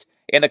released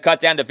in the cut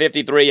down to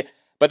 53,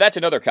 but that's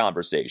another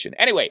conversation.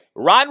 Anyway,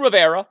 Ron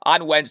Rivera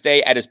on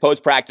Wednesday at his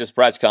post-practice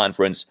press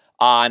conference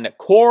on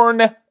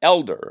Corn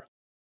Elder.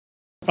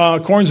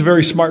 Corn's a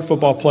very smart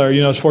football player.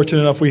 You know, it's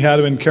fortunate enough we had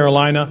him in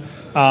Carolina.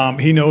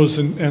 He knows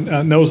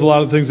and knows a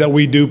lot of things that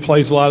we do,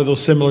 plays a lot of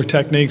those similar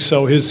techniques.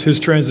 So his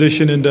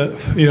transition into,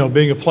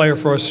 being a player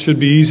for us should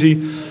be easy.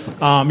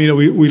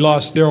 We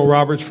lost Darryl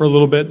Roberts for a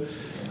little bit.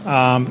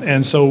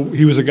 And so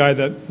he was a guy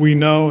that we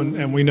know,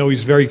 and we know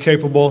he's very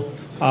capable,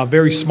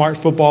 very smart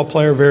football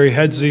player, very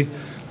headsy.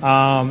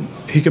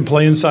 He can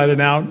play inside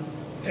and out,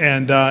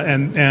 and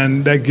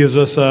that gives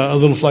us a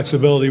little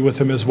flexibility with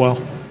him as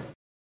well.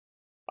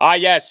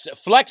 Yes,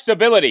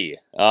 flexibility.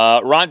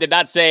 Ron did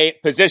not say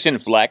position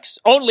flex,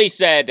 only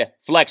said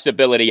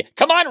flexibility.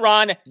 Come on,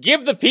 Ron,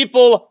 give the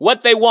people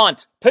what they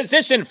want.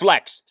 Position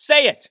flex.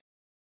 Say it.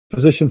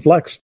 Position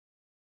flex.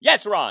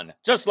 Yes, Ron,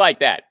 just like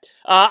that.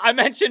 I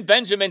mentioned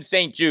Benjamin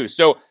St-Juste.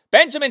 So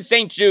Benjamin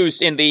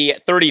St-Juste in the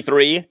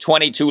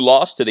 33-22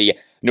 loss to the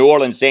New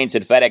Orleans Saints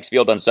at FedEx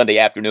Field on Sunday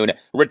afternoon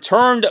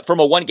returned from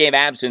a one-game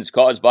absence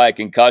caused by a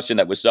concussion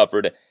that was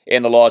suffered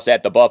in the loss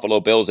at the Buffalo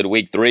Bills in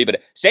Week 3.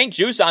 But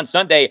St-Juste on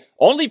Sunday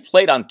only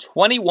played on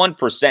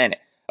 21%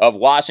 of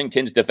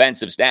Washington's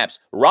defensive snaps.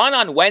 Ron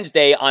on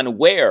Wednesday on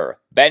where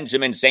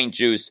Benjamin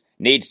St-Juste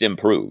needs to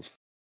improve.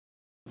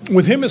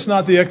 With him, it's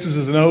not the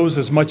X's and O's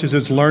as much as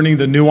it's learning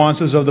the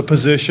nuances of the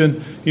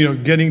position,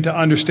 getting to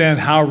understand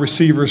how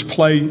receivers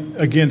play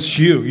against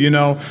you,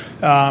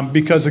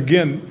 because,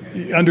 again,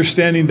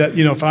 understanding that,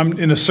 if I'm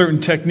in a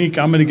certain technique,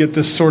 I'm going to get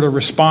this sort of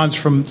response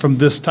from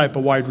this type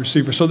of wide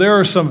receiver. So there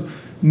are some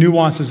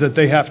nuances that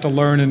they have to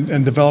learn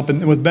and develop.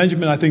 And with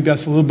Benjamin, I think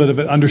that's a little bit of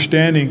an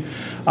understanding.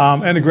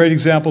 And a great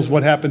example is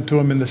what happened to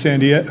him in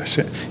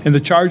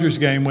the Chargers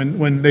game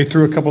when they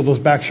threw a couple of those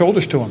back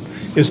shoulders to him.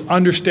 Is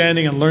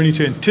understanding and learning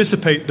to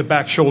anticipate the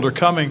back shoulder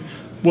coming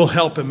will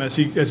help him as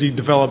he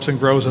develops and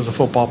grows as a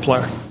football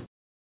player.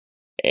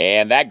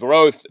 And that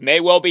growth may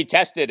well be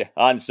tested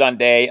on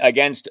Sunday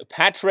against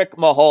Patrick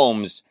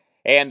Mahomes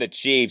and the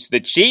Chiefs.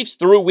 The Chiefs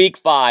through Week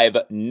 5,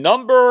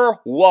 number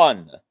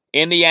 1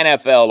 in the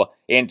NFL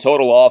in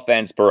total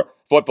offense per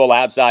Football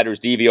Outsiders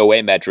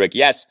DVOA metric.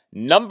 Yes,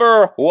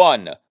 number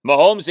 1.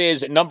 Mahomes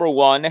is number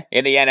 1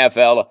 in the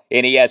NFL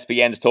in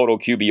ESPN's total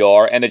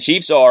QBR, and the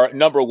Chiefs are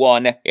number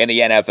 1 in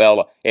the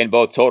NFL in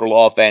both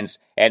total offense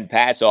and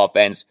pass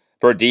offense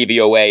per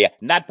DVOA.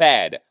 Not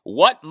bad.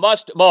 What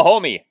must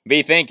Mahomie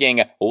be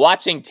thinking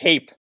watching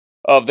tape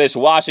of this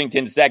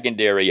Washington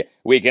secondary?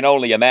 We can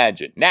only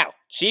imagine. Now,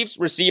 Chiefs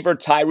receiver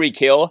Tyreek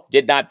Hill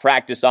did not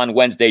practice on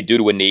Wednesday due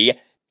to a knee.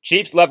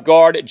 Chiefs left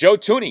guard Joe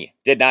Thuney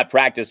did not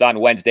practice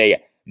on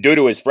Wednesday due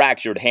to his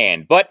fractured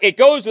hand. But it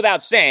goes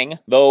without saying,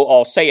 though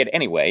I'll say it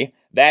anyway,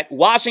 that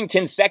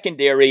Washington's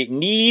secondary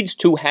needs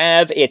to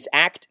have its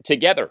act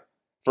together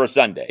for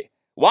Sunday.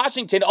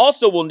 Washington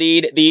also will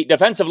need the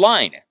defensive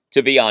line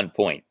to be on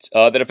point.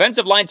 The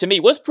defensive line, to me,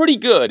 was pretty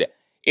good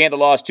in the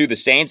loss to the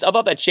Saints. I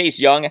thought that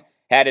Chase Young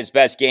had his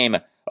best game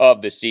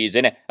of the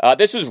season.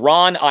 This was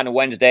Ron on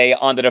Wednesday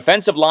on the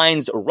defensive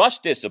line's rush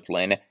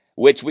discipline,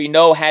 which we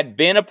know had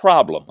been a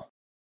problem.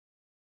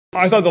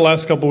 I thought the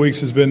last couple of weeks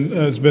has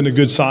been a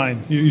good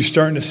sign. You're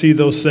starting to see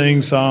those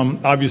things.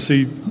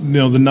 Obviously,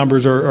 the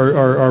numbers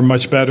are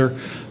much better,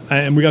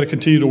 and we got to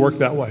continue to work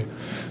that way.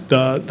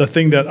 The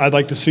thing that I'd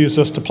like to see is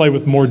us to play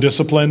with more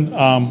discipline,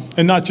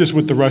 and not just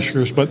with the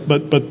rushers, but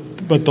the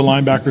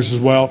linebackers as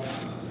well,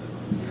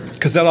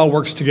 because that all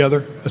works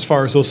together as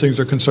far as those things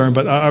are concerned.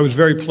 But I was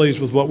very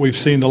pleased with what we've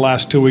seen the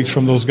last 2 weeks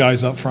from those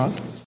guys up front.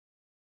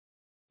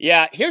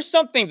 Yeah, here's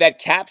something that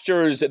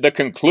captures the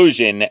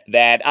conclusion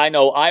that I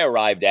know I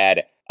arrived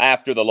at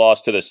after the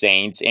loss to the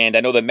Saints, and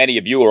I know that many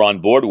of you are on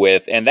board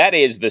with, and that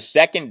is the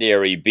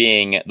secondary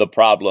being the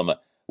problem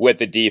with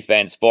the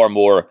defense far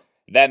more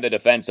than the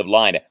defensive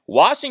line.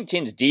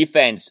 Washington's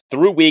defense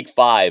through Week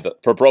 5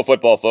 per Pro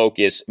Football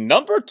Focus,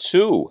 number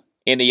 2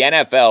 in the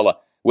NFL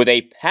with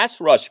a pass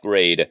rush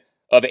grade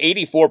of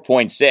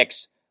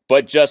 84.6,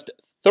 but just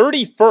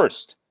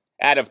 31st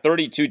out of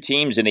 32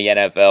 teams in the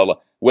NFL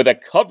with a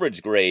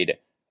coverage grade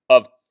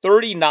of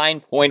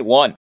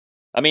 39.1.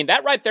 I mean,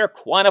 that right there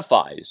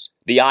quantifies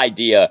the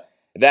idea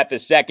that the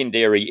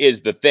secondary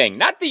is the thing.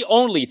 Not the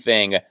only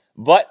thing,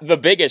 but the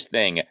biggest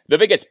thing, the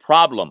biggest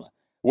problem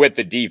with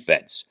the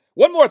defense.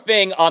 One more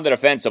thing on the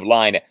defensive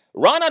line.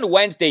 Ron on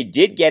Wednesday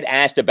did get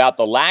asked about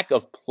the lack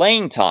of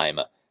playing time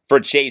for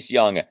Chase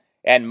Young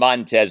and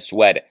Montez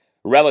Sweat,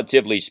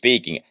 relatively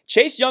speaking.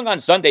 Chase Young on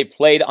Sunday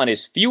played on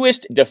his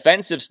fewest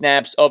defensive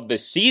snaps of the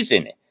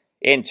season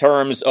in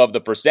terms of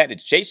the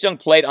percentage. Chase Young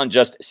played on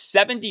just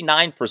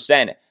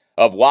 79%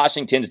 of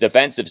Washington's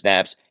defensive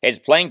snaps. His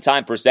playing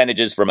time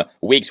percentages from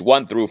weeks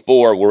 1 through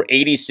 4 were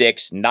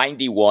 86,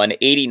 91,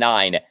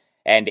 89,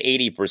 and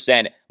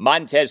 80%.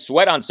 Montez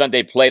Sweat on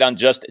Sunday played on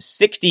just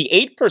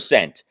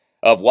 68%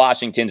 of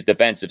Washington's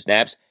defensive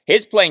snaps.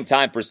 His playing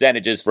time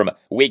percentages from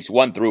weeks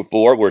 1 through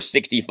 4 were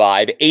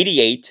 65,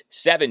 88,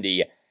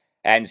 70,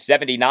 and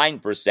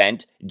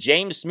 79%.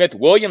 James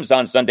Smith-Williams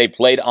on Sunday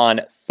played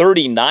on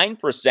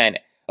 39%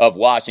 of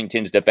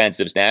Washington's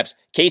defensive snaps.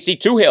 Casey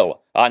Tuhill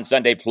on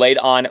Sunday played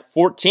on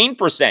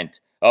 14%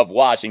 of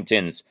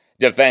Washington's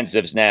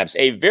defensive snaps.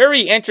 A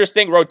very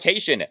interesting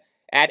rotation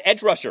at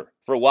edge rusher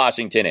for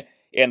Washington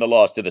in the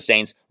loss to the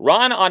Saints.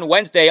 Ron on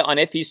Wednesday on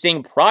if he's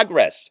seeing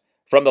progress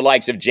from the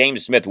likes of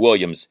James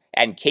Smith-Williams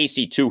and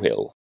Casey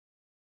Tuhill.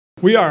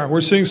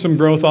 We're seeing some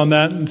growth on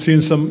that and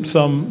seeing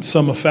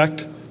some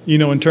effect,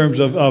 in terms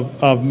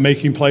of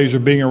making plays or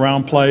being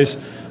around plays.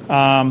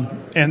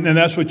 And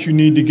that's what you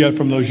need to get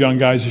from those young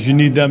guys is you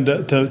need them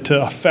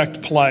to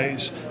affect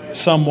plays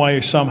some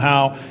way,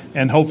 somehow,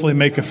 and hopefully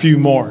make a few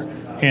more.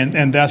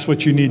 And that's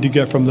what you need to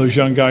get from those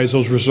young guys,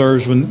 those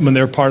reserves, when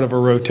they're part of a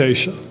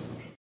rotation.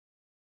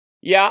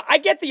 Yeah, I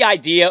get the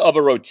idea of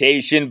a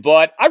rotation,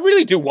 but I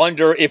really do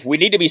wonder if we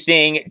need to be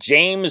seeing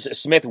James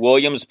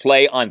Smith-Williams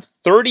play on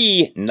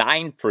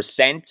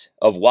 39%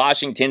 of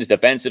Washington's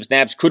defensive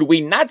snaps. Could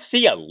we not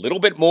see a little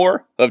bit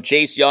more of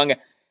Chase Young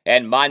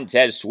and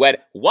Montez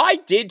Sweat? Why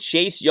did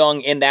Chase Young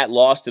in that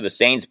loss to the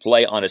Saints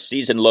play on a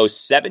season-low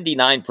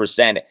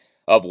 79%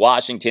 of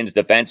Washington's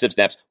defensive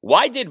snaps?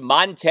 Why did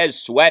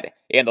Montez Sweat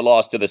in the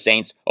loss to the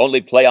Saints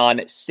only play on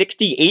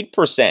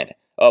 68%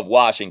 of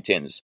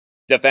Washington's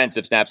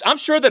defensive snaps? I'm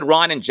sure that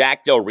Ron and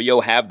Jack Del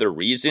Rio have their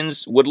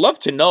reasons. Would love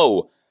to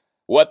know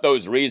what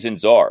those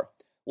reasons are.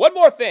 One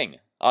more thing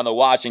on the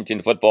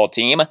Washington football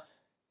team.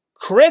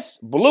 Chris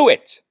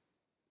Blewett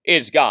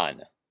is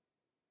gone.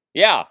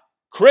 Yeah,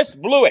 Chris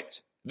Blewett,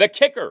 the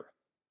kicker,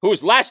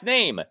 whose last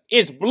name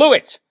is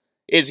Blewett,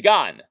 is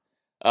gone.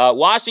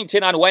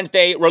 Washington on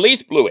Wednesday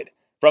released Blewett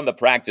from the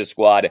practice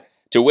squad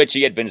to which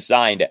he had been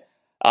signed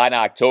on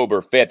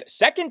October 5th.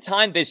 Second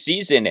time this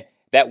season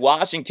that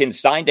Washington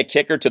signed a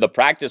kicker to the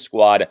practice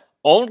squad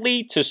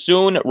only to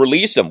soon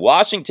release him.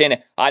 Washington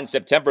on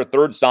September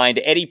 3rd signed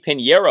Eddie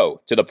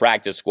Pinheiro to the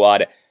practice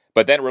squad,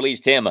 but then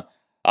released him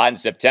on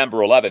September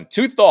 11th.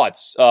 Two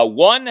thoughts.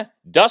 One,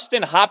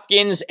 Dustin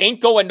Hopkins ain't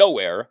going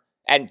nowhere.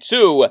 And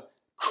two,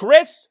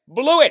 Chris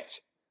Blewett.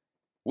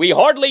 We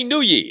hardly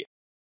knew ye.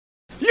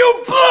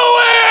 You blew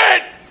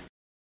it!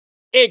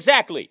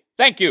 Exactly.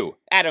 Thank you,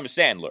 Adam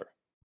Sandler.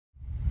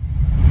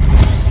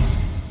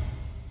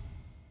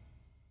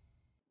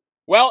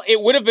 Well,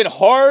 it would have been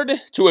hard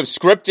to have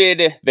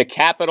scripted the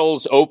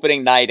Capitals'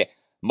 opening night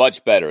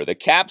much better. The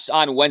Caps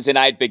on Wednesday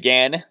night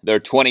began their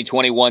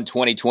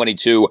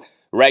 2021-2022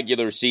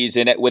 regular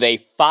season with a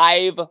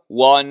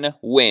 5-1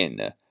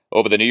 win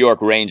over the New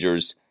York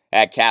Rangers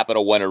at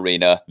Capital One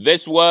Arena.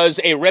 This was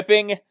a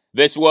ripping,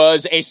 this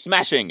was a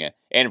smashing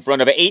in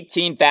front of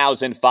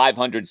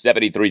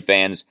 18,573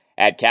 fans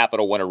at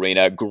Capital One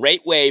Arena.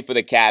 Great way for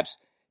the Caps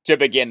to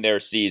begin their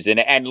season,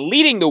 and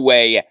leading the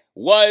way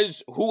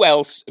was, who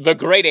else? The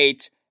Great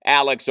Eight,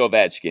 Alex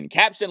Ovechkin.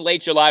 Caps in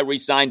late July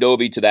re-signed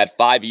Ovi to that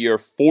 5-year,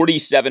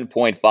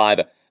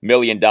 $47.5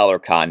 million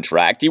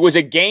contract. He was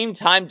a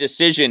game-time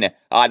decision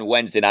on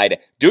Wednesday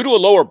night due to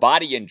a lower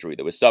body injury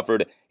that was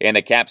suffered in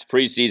the Caps'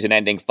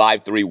 preseason-ending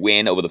 5-3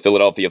 win over the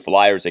Philadelphia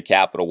Flyers at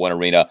Capital One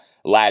Arena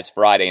last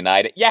Friday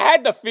night. You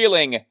had the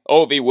feeling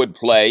Ovi would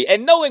play,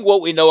 and knowing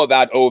what we know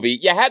about Ovi,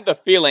 you had the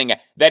feeling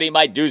that he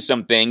might do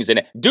some things,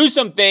 and do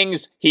some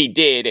things he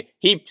did.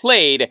 He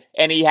played,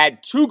 and he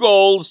had 2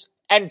 goals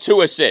and 2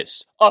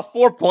 assists. A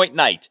 4-point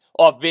night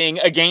off being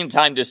a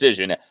game-time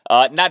decision.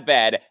 Not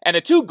bad. And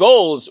the 2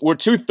 goals were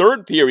 2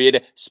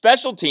 third-period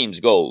special teams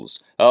goals.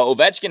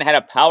 Ovechkin had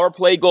a power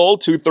play goal,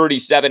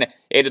 2:37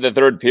 into the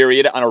third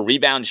period, on a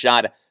rebound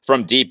shot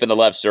from deep in the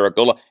left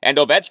circle. And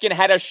Ovechkin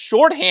had a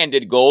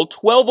shorthanded goal,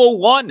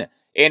 12:01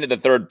 into the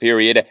third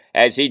period,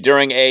 as he,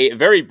 during a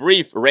very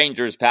brief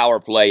Rangers power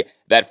play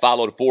that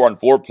followed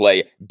 4-on-4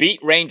 play, beat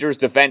Rangers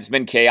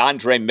defenseman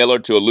K'Andre Miller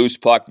to a loose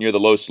puck near the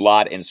low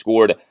slot and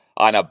scored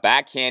on a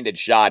backhanded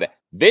shot.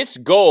 This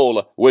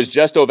goal was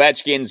just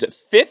Ovechkin's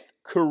 5th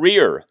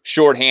career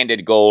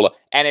shorthanded goal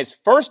and his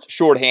first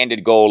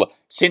shorthanded goal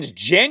since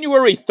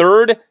January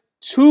 3rd,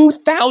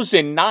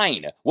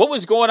 2009. What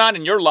was going on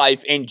in your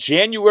life in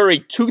January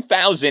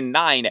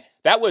 2009?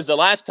 That was the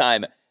last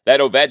time that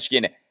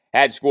Ovechkin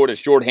had scored a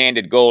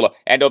shorthanded goal.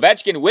 And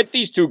Ovechkin, with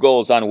these 2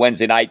 goals on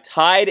Wednesday night,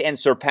 tied and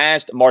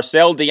surpassed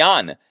Marcel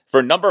Dion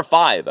for number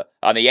 5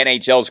 on the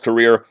NHL's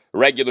career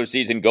regular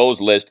season goals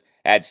list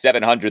at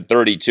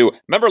 732.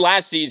 Remember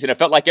last season, it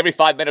felt like every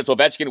 5 minutes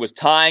Ovechkin was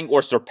tying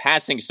or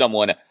surpassing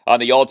someone on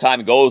the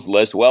all-time goals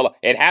list. Well,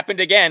 it happened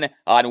again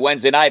on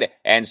Wednesday night.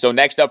 And so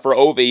next up for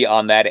Ovi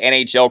on that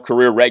NHL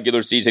career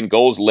regular season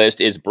goals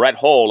list is Brett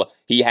Hull.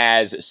 He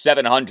has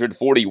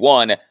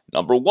 741.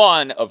 Number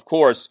one, of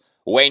course,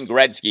 Wayne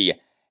Gretzky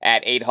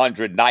at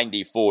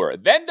 894.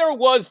 Then there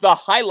was the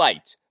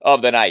highlight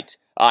of the night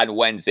on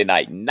Wednesday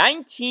night.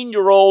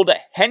 19-year-old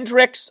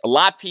Hendrix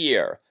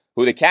Lapierre,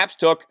 who the Caps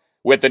took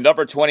with the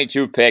number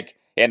 22 pick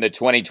in the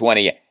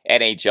 2020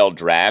 NHL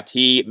draft.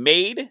 He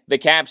made the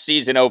Caps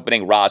season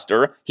opening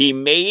roster. He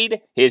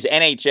made his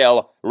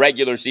NHL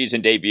regular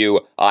season debut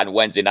on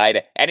Wednesday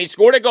night, and he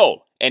scored a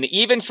goal, an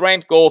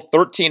even-strength goal,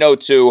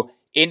 13:02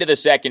 into the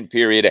second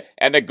period,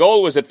 and the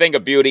goal was a thing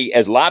of beauty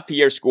as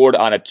Lapierre scored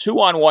on a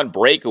 2-on-1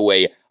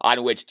 breakaway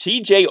on which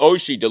TJ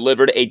Oshie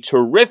delivered a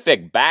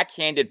terrific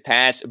backhanded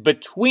pass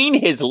between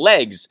his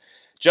legs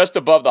just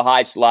above the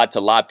high slot to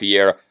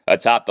Lapierre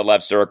atop the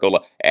left circle,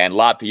 and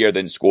Lapierre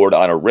then scored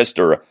on a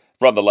wrister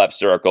from the left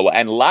circle,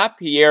 and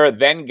Lapierre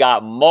then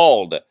got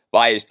mauled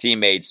by his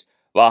teammates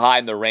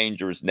behind the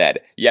Rangers'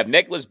 net. You have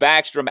Nicholas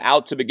Backstrom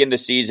out to begin the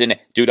season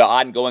due to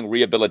ongoing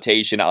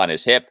rehabilitation on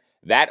his hip.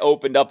 That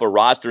opened up a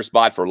roster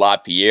spot for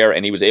Lapierre,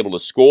 and he was able to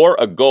score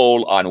a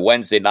goal on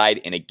Wednesday night,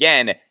 and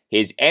again,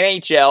 his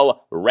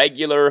NHL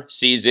regular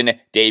season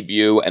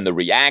debut, and the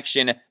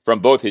reaction from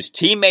both his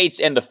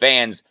teammates and the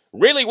fans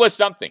really was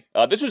something.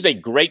 This was a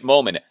great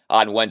moment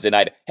on Wednesday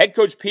night. Head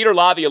coach Peter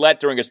Laviolette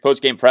during his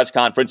postgame press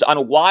conference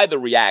on why the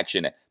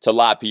reaction to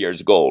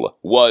Lapierre's goal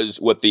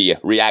was what the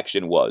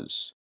reaction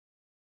was.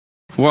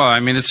 Well, I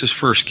mean, it's his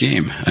first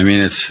game. I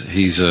mean,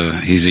 he's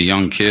a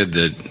young kid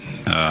that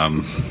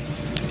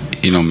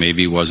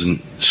maybe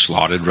wasn't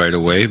slotted right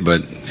away,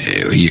 but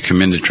you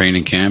come into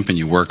training camp and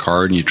you work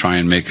hard and you try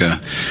and make a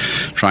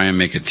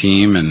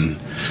team, and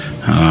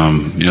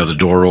the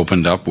door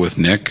opened up with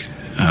Nick,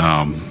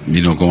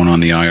 going on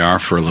the IR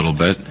for a little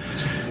bit,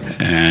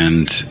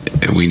 and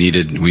we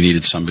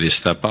needed somebody to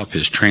step up.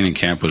 His training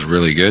camp was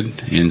really good.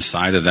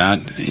 Inside of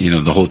that,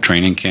 the whole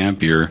training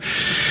camp, you're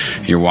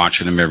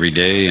watching him every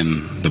day,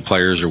 and the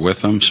players are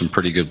with him. Some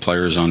pretty good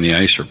players on the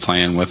ice are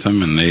playing with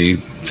him, and they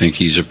think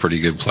he's a pretty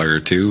good player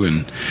too.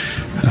 And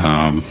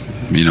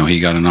he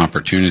got an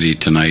opportunity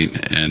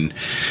tonight, and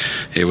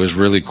it was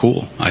really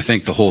cool. I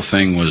think the whole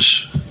thing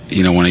was,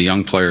 when a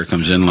young player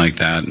comes in like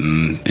that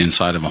and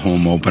inside of a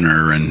home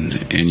opener and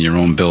in your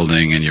own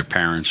building and your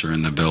parents are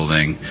in the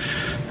building,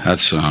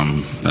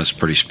 that's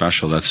pretty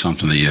special. That's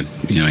something that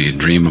you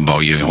dream about.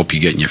 You hope you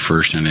get in your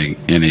first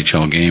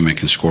NHL game and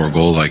can score a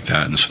goal like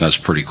that, and so that's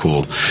pretty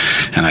cool.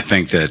 And I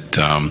think that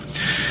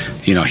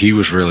he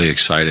was really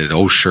excited.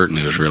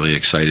 certainly was really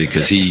excited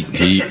because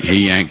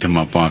he yanked him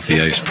up off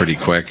the ice pretty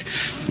quick,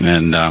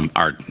 and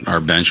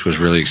our bench was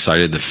really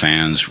excited. The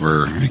fans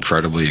were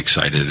incredibly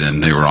excited,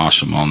 and they were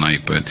awesome all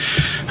night. But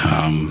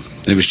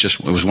it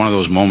was one of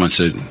those moments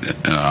that.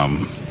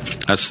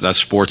 That's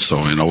sports,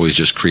 though. It always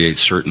just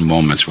creates certain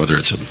moments, whether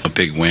it's a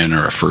big win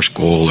or a first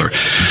goal, or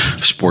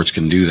sports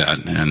can do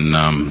that. And,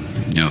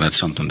 that's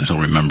something that he'll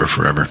remember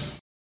forever.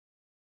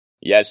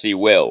 Yes, he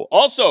will.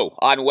 Also,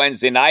 on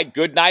Wednesday night,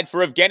 good night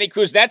for Evgeny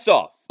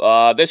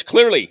Kuznetsov. This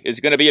clearly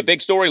is going to be a big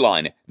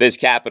storyline this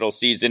Capital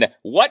season.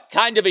 What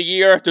kind of a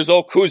year does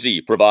old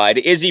Kuzi provide?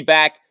 Is he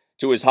back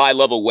to his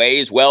high-level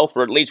ways? Well,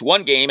 for at least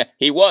one game,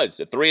 he was.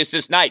 A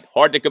 3-assist night.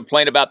 Hard to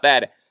complain about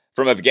that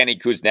from Evgeny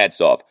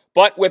Kuznetsov.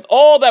 But with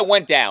all that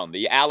went down,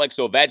 the Alex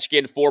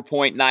Ovechkin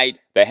 4-point night,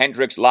 the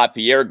Hendrix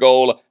Lapierre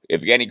goal,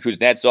 Evgeny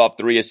Kuznetsov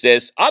 3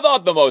 assists, I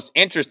thought the most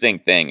interesting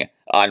thing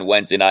on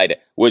Wednesday night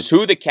was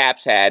who the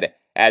Caps had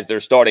as their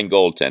starting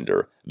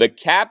goaltender. The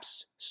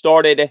Caps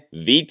started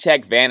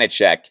Vitek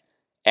Vanacek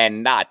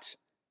and not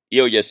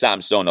Ilya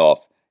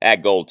Samsonov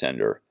at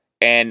goaltender.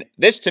 And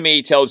this to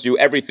me tells you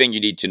everything you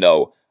need to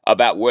know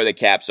about where the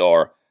Caps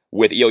are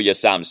with Ilya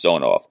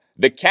Samsonov.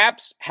 The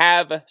Caps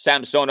have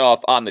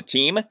Samsonov on the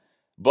team,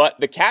 but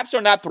the Caps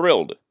are not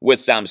thrilled with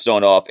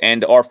Samsonov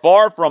and are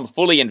far from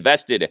fully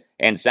invested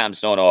in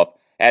Samsonov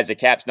as the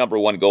Caps' number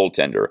one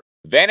goaltender.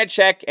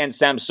 Vanacek and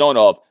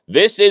Samsonov,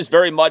 this is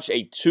very much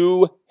a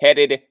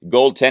two-headed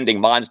goaltending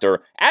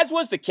monster, as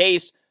was the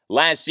case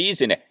last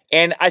season.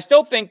 And I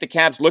still think the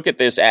Caps look at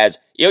this as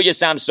Ilya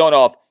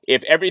Samsonov,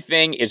 if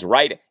everything is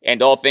right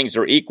and all things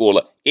are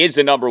equal, is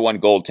the number one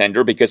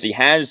goaltender because he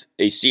has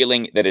a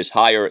ceiling that is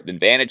higher than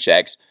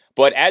Vanacek's.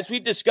 But as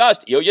we've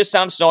discussed, Ilya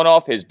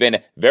Samsonov has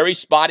been very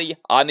spotty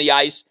on the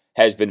ice,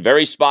 has been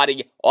very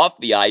spotty off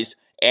the ice,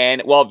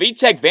 and while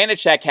Vitek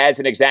Vanacek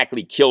hasn't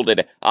exactly killed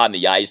it on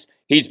the ice,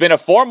 he's been a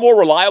far more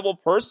reliable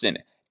person.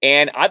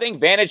 And I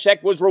think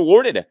Vanacek was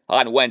rewarded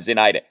on Wednesday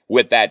night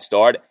with that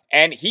start,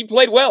 and he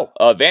played well.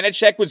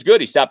 Vanacek was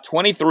good. He stopped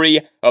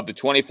 23 of the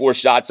 24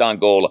 shots on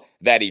goal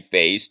that he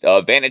faced.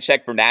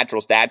 Vanacek, per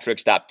natural stat trick,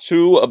 stopped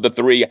 2 of the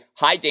 3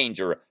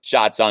 high-danger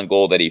shots on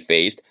goal that he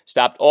faced,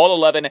 stopped all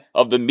 11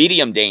 of the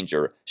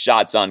medium-danger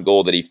shots on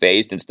goal that he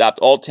faced, and stopped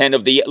all 10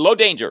 of the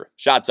low-danger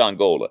shots on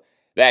goal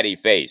that he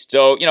faced.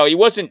 So, he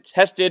wasn't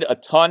tested a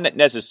ton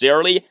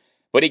necessarily,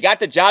 but he got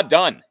the job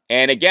done.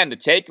 And again, the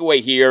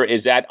takeaway here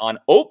is that on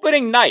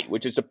opening night,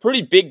 which is a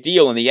pretty big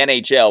deal in the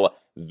NHL,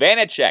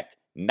 Heinicke,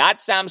 not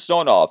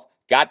Samsonov,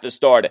 got the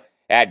start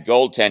at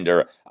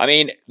goaltender. I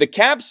mean, the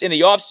Caps in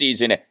the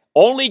offseason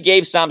only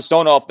gave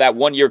Samsonov that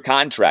one-year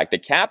contract. The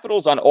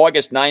Capitals on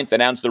August 9th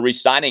announced the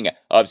re-signing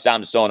of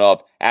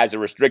Samsonov as a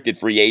restricted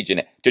free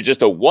agent to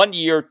just a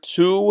one-year,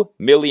 $2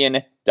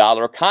 million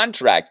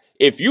contract.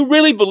 If you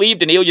really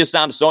believed in Ilya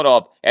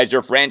Samsonov as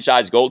your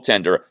franchise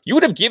goaltender, you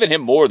would have given him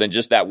more than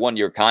just that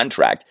one-year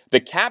contract. The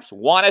Caps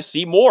want to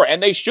see more,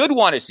 and they should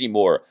want to see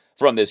more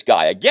from this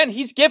guy. Again,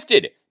 he's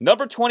gifted.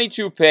 Number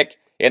 22 pick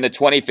in the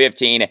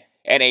 2015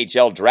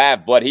 NHL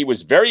draft, but he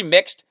was very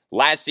mixed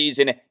last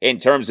season in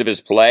terms of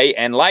his play.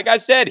 And like I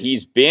said,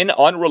 he's been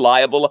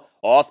unreliable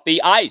off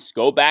the ice.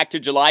 Go back to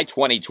July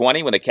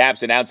 2020 when the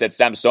Caps announced that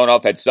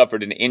Samsonov had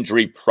suffered an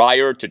injury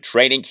prior to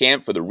training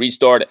camp for the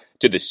restart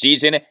to the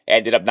season.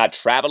 Ended up not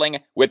traveling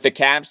with the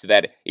Caps to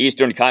that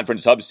Eastern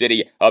Conference hub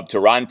city of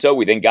Toronto.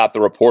 We then got the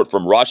report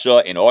from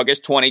Russia in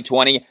August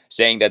 2020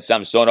 saying that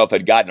Samsonov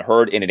had gotten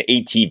hurt in an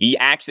ATV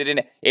accident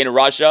in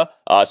Russia.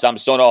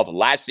 Samsonov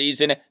last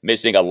season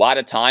missing a lot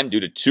of time due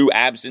to 2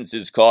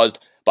 absences caused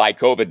by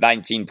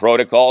COVID-19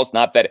 protocols.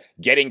 Not that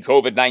getting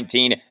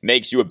COVID-19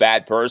 makes you a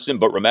bad person,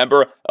 but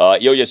remember,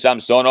 Ilya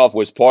Samsonov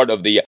was part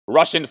of the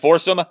Russian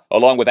foursome,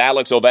 along with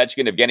Alex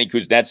Ovechkin, Evgeny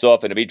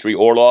Kuznetsov, and Dmitry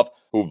Orlov,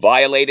 who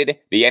violated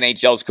the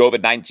NHL's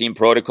COVID-19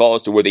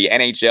 protocols, to where the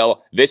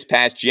NHL this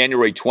past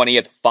January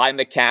 20th fined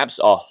the Caps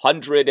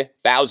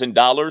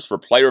 $100,000 for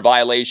player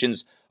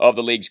violations of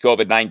the league's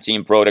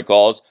COVID-19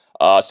 protocols.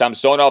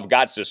 Samsonov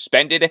got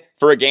suspended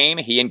for a game.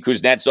 He and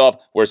Kuznetsov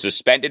were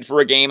suspended for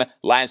a game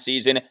last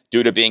season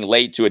due to being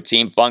late to a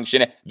team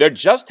function. There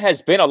just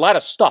has been a lot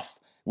of stuff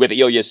with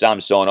Ilya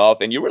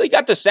Samsonov, and you really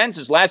got the sense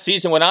as last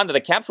season went on that the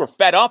Caps were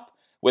fed up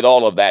with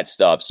all of that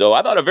stuff. So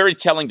I thought a very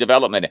telling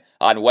development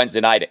on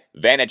Wednesday night,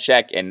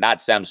 Heinicke and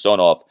not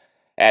Samsonov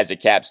as a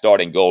Cap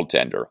starting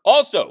goaltender.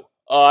 Also,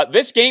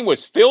 this game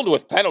was filled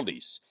with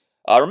penalties.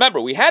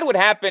 Remember, we had what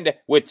happened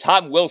with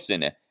Tom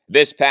Wilson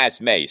this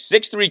past May.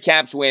 6-3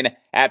 Caps win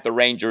at the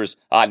Rangers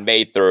on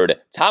May 3rd.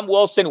 Tom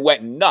Wilson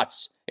went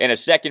nuts in a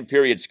second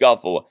period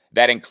scuffle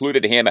that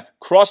included him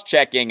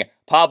cross-checking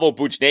Pavel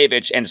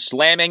Buchnevich and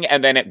slamming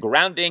and then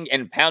grounding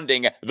and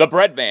pounding the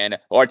breadman,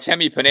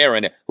 Artemi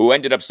Panarin, who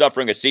ended up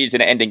suffering a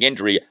season-ending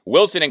injury.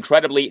 Wilson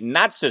incredibly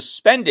not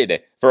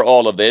suspended for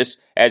all of this,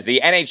 as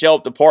the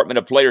NHL Department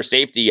of Player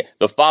Safety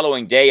the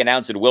following day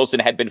announced that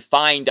Wilson had been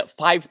fined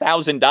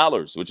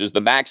 $5,000, which is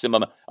the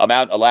maximum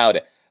amount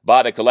allowed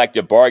by the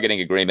collective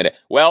bargaining agreement.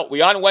 Well,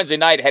 we on Wednesday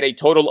night had a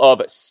total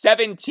of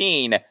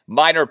 17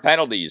 minor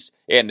penalties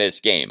in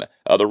this game.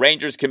 The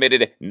Rangers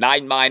committed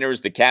 9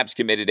 minors. The Caps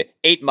committed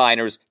 8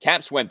 minors.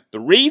 Caps went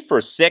 3 for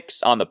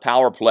 6 on the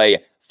power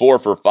play, 4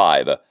 for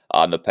 5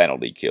 on the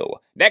penalty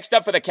kill. Next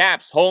up for the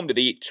Caps, home to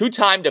the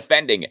 2-time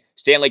defending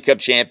Stanley Cup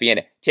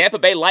champion Tampa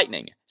Bay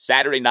Lightning,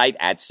 Saturday night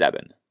at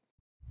 7.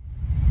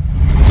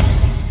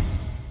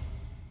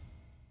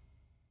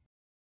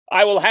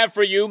 I will have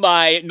for you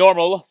my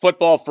normal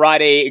Football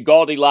Friday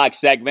Goldilocks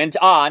segment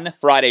on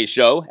Friday's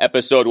show,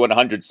 episode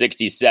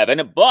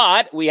 167,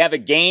 but we have a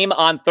game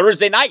on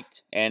Thursday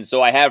night, and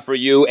so I have for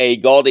you a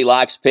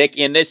Goldilocks pick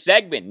in this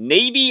segment.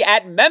 Navy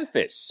at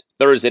Memphis,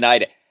 Thursday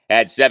night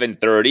at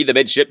 7:30. The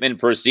midshipmen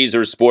per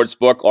Caesars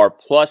Sportsbook are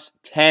plus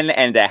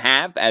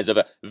 10.5 as of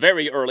a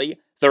very early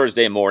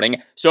Thursday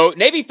morning. So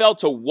Navy fell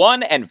to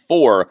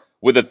 1-4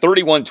 with a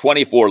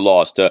 31-24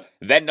 loss to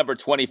then number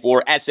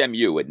 24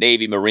 SMU at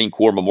Navy Marine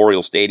Corps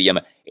Memorial Stadium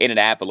in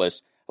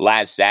Annapolis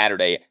last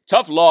Saturday.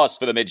 Tough loss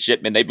for the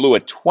midshipmen. They blew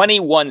a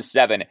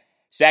 21-7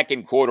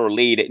 second quarter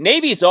lead.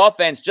 Navy's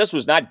offense just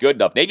was not good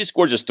enough. Navy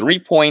scored just 3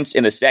 points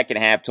in the second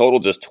half, total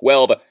just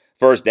 12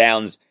 first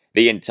downs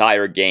the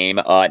entire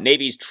game.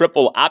 Navy's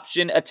triple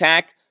option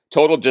attack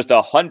totaled just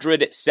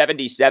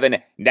 177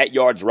 net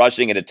yards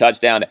rushing and a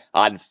touchdown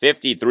on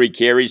 53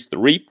 carries,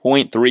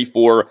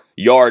 3.34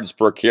 yards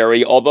per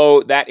carry,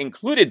 although that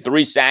included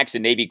 3 sacks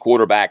in Navy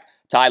quarterback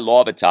Ty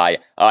Lavatai.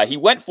 He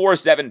went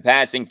 4-7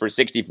 passing for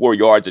 64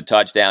 yards, a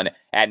touchdown,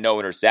 and no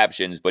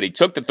interceptions, but he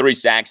took the 3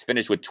 sacks,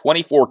 finished with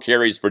 24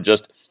 carries for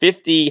just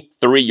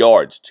 53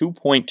 yards,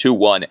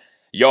 2.21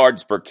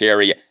 yards per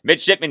carry.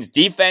 Midshipmen's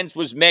defense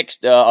was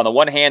mixed. On the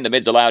one hand, the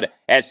Mids allowed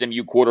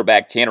SMU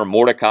quarterback Tanner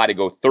Mordecai to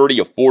go 30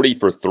 of 40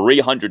 for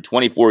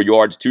 324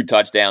 yards, 2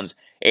 touchdowns,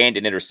 and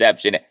an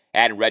interception,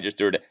 and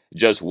registered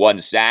just 1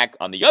 sack.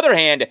 On the other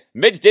hand,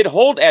 Mids did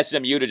hold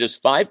SMU to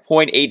just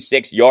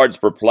 5.86 yards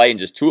per play and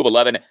just 2 of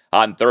 11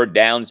 on third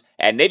downs.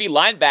 And Navy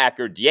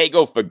linebacker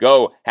Diego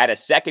Fagot had a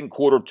second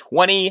quarter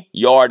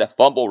 20-yard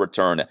fumble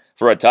return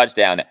for a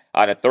touchdown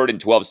on a 3rd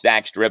and 12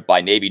 sack strip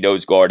by Navy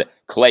nose guard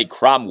Clay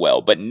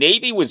Cromwell. But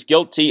Navy was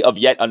guilty of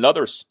yet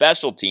another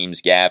special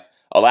teams gaffe,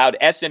 allowed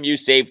SMU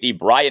safety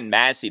Brian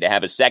Massey to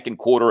have a second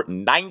quarter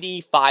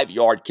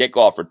 95-yard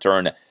kickoff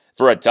return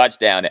for a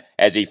touchdown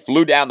as he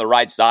flew down the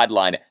right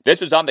sideline.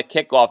 This was on the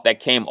kickoff that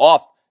came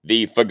off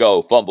the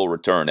Fago fumble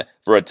return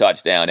for a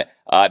touchdown.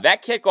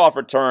 That kickoff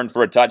return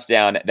for a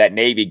touchdown that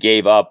Navy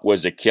gave up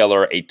was a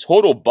killer, a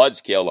total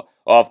buzzkill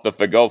off the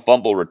Fago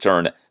fumble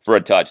return for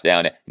a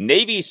touchdown.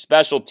 Navy's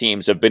special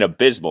teams have been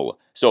abysmal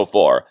so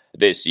far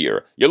this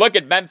year. You look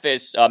at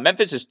Memphis.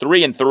 Memphis is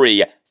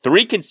 3-3,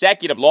 3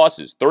 consecutive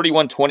losses,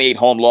 31-28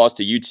 home loss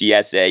to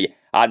UTSA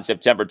on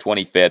September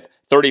 25th,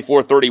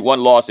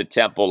 34-31 loss at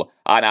Temple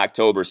on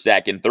October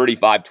 2nd,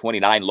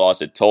 35-29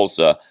 loss at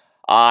Tulsa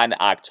on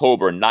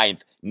October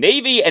 9th.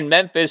 Navy and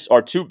Memphis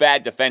are 2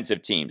 bad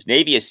defensive teams.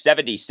 Navy is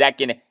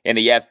 72nd in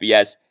the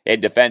FBS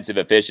in defensive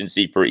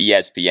efficiency per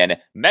ESPN.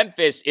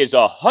 Memphis is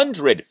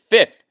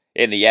 105th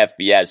in the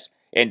FBS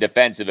in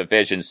defensive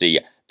efficiency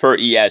per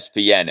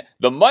ESPN.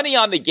 The money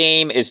on the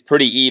game is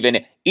pretty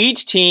even.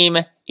 Each team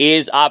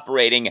is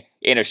operating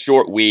in a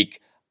short week.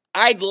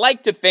 I'd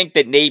like to think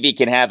that Navy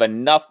can have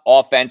enough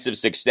offensive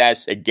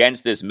success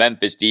against this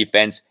Memphis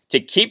defense to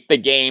keep the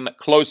game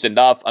close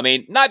enough. I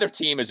mean, neither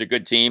team is a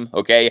good team,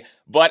 okay?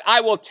 But I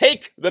will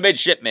take the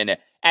midshipmen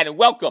and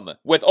welcome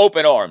with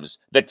open arms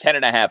the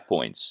 10.5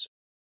 points.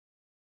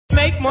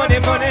 Make money,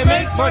 money,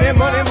 make money,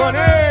 money,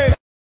 money.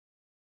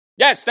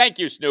 Yes, thank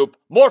you, Snoop.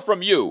 More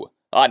from you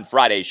on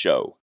Friday's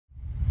show.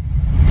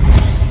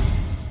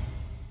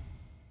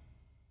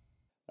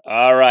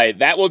 All right,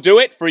 that will do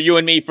it for you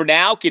and me for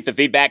now. Keep the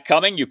feedback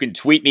coming. You can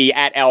tweet me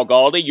at Al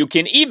Galdi. You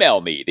can email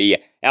me, the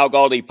Al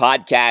Galdi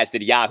podcast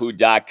at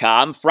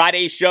yahoo.com.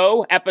 Friday's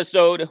show,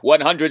 episode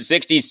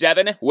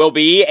 167, will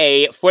be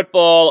a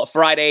Football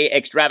Friday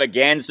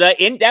extravaganza,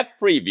 in-depth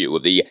preview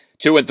of the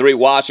 2-3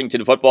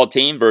 Washington football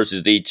team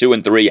versus the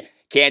 2-3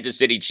 Kansas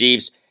City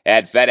Chiefs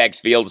at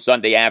FedEx Field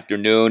Sunday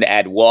afternoon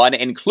at 1,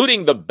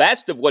 including the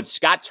best of what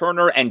Scott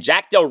Turner and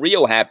Jack Del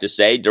Rio have to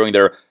say during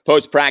their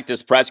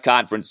post-practice press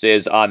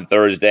conferences on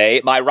Thursday,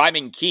 my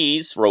rhyming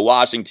keys for a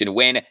Washington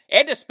win,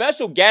 and a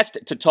special guest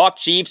to talk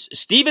Chiefs,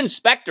 Steven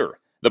Spector,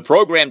 the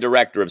program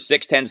director of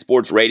 610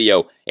 Sports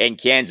Radio in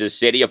Kansas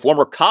City, a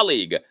former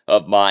colleague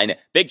of mine,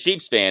 big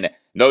Chiefs fan,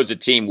 knows the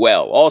team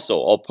well. Also,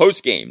 I'll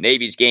post-game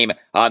Navy's game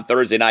on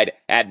Thursday night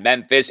at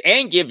Memphis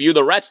and give you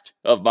the rest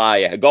of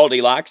my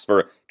Goldilocks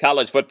for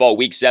college football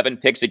week 7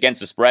 picks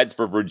against the spreads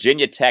for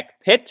Virginia Tech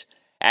Pitt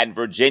and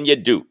Virginia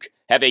Duke.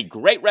 Have a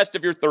great rest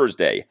of your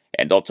Thursday,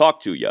 and I'll talk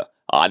to you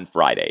on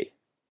Friday.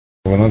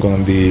 We're not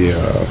going to be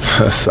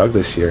suck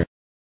this year.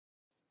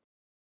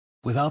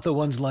 Without the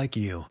ones like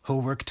you,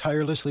 who work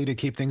tirelessly to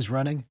keep things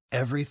running,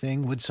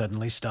 everything would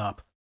suddenly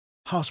stop.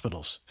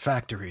 Hospitals,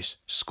 factories,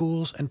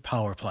 schools, and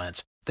power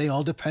plants, they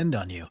all depend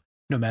on you.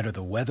 No matter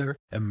the weather,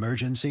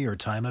 emergency, or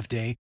time of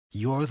day,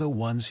 you're the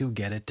ones who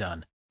get it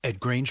done.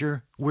 At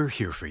Grainger, we're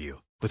here for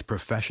you with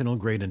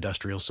professional-grade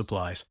industrial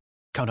supplies.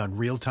 Count on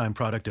real-time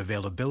product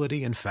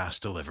availability and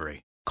fast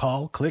delivery.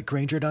 Call, click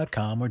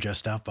Grainger.com, or just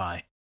stop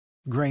by.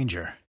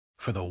 Grainger,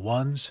 for the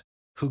ones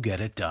who get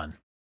it done.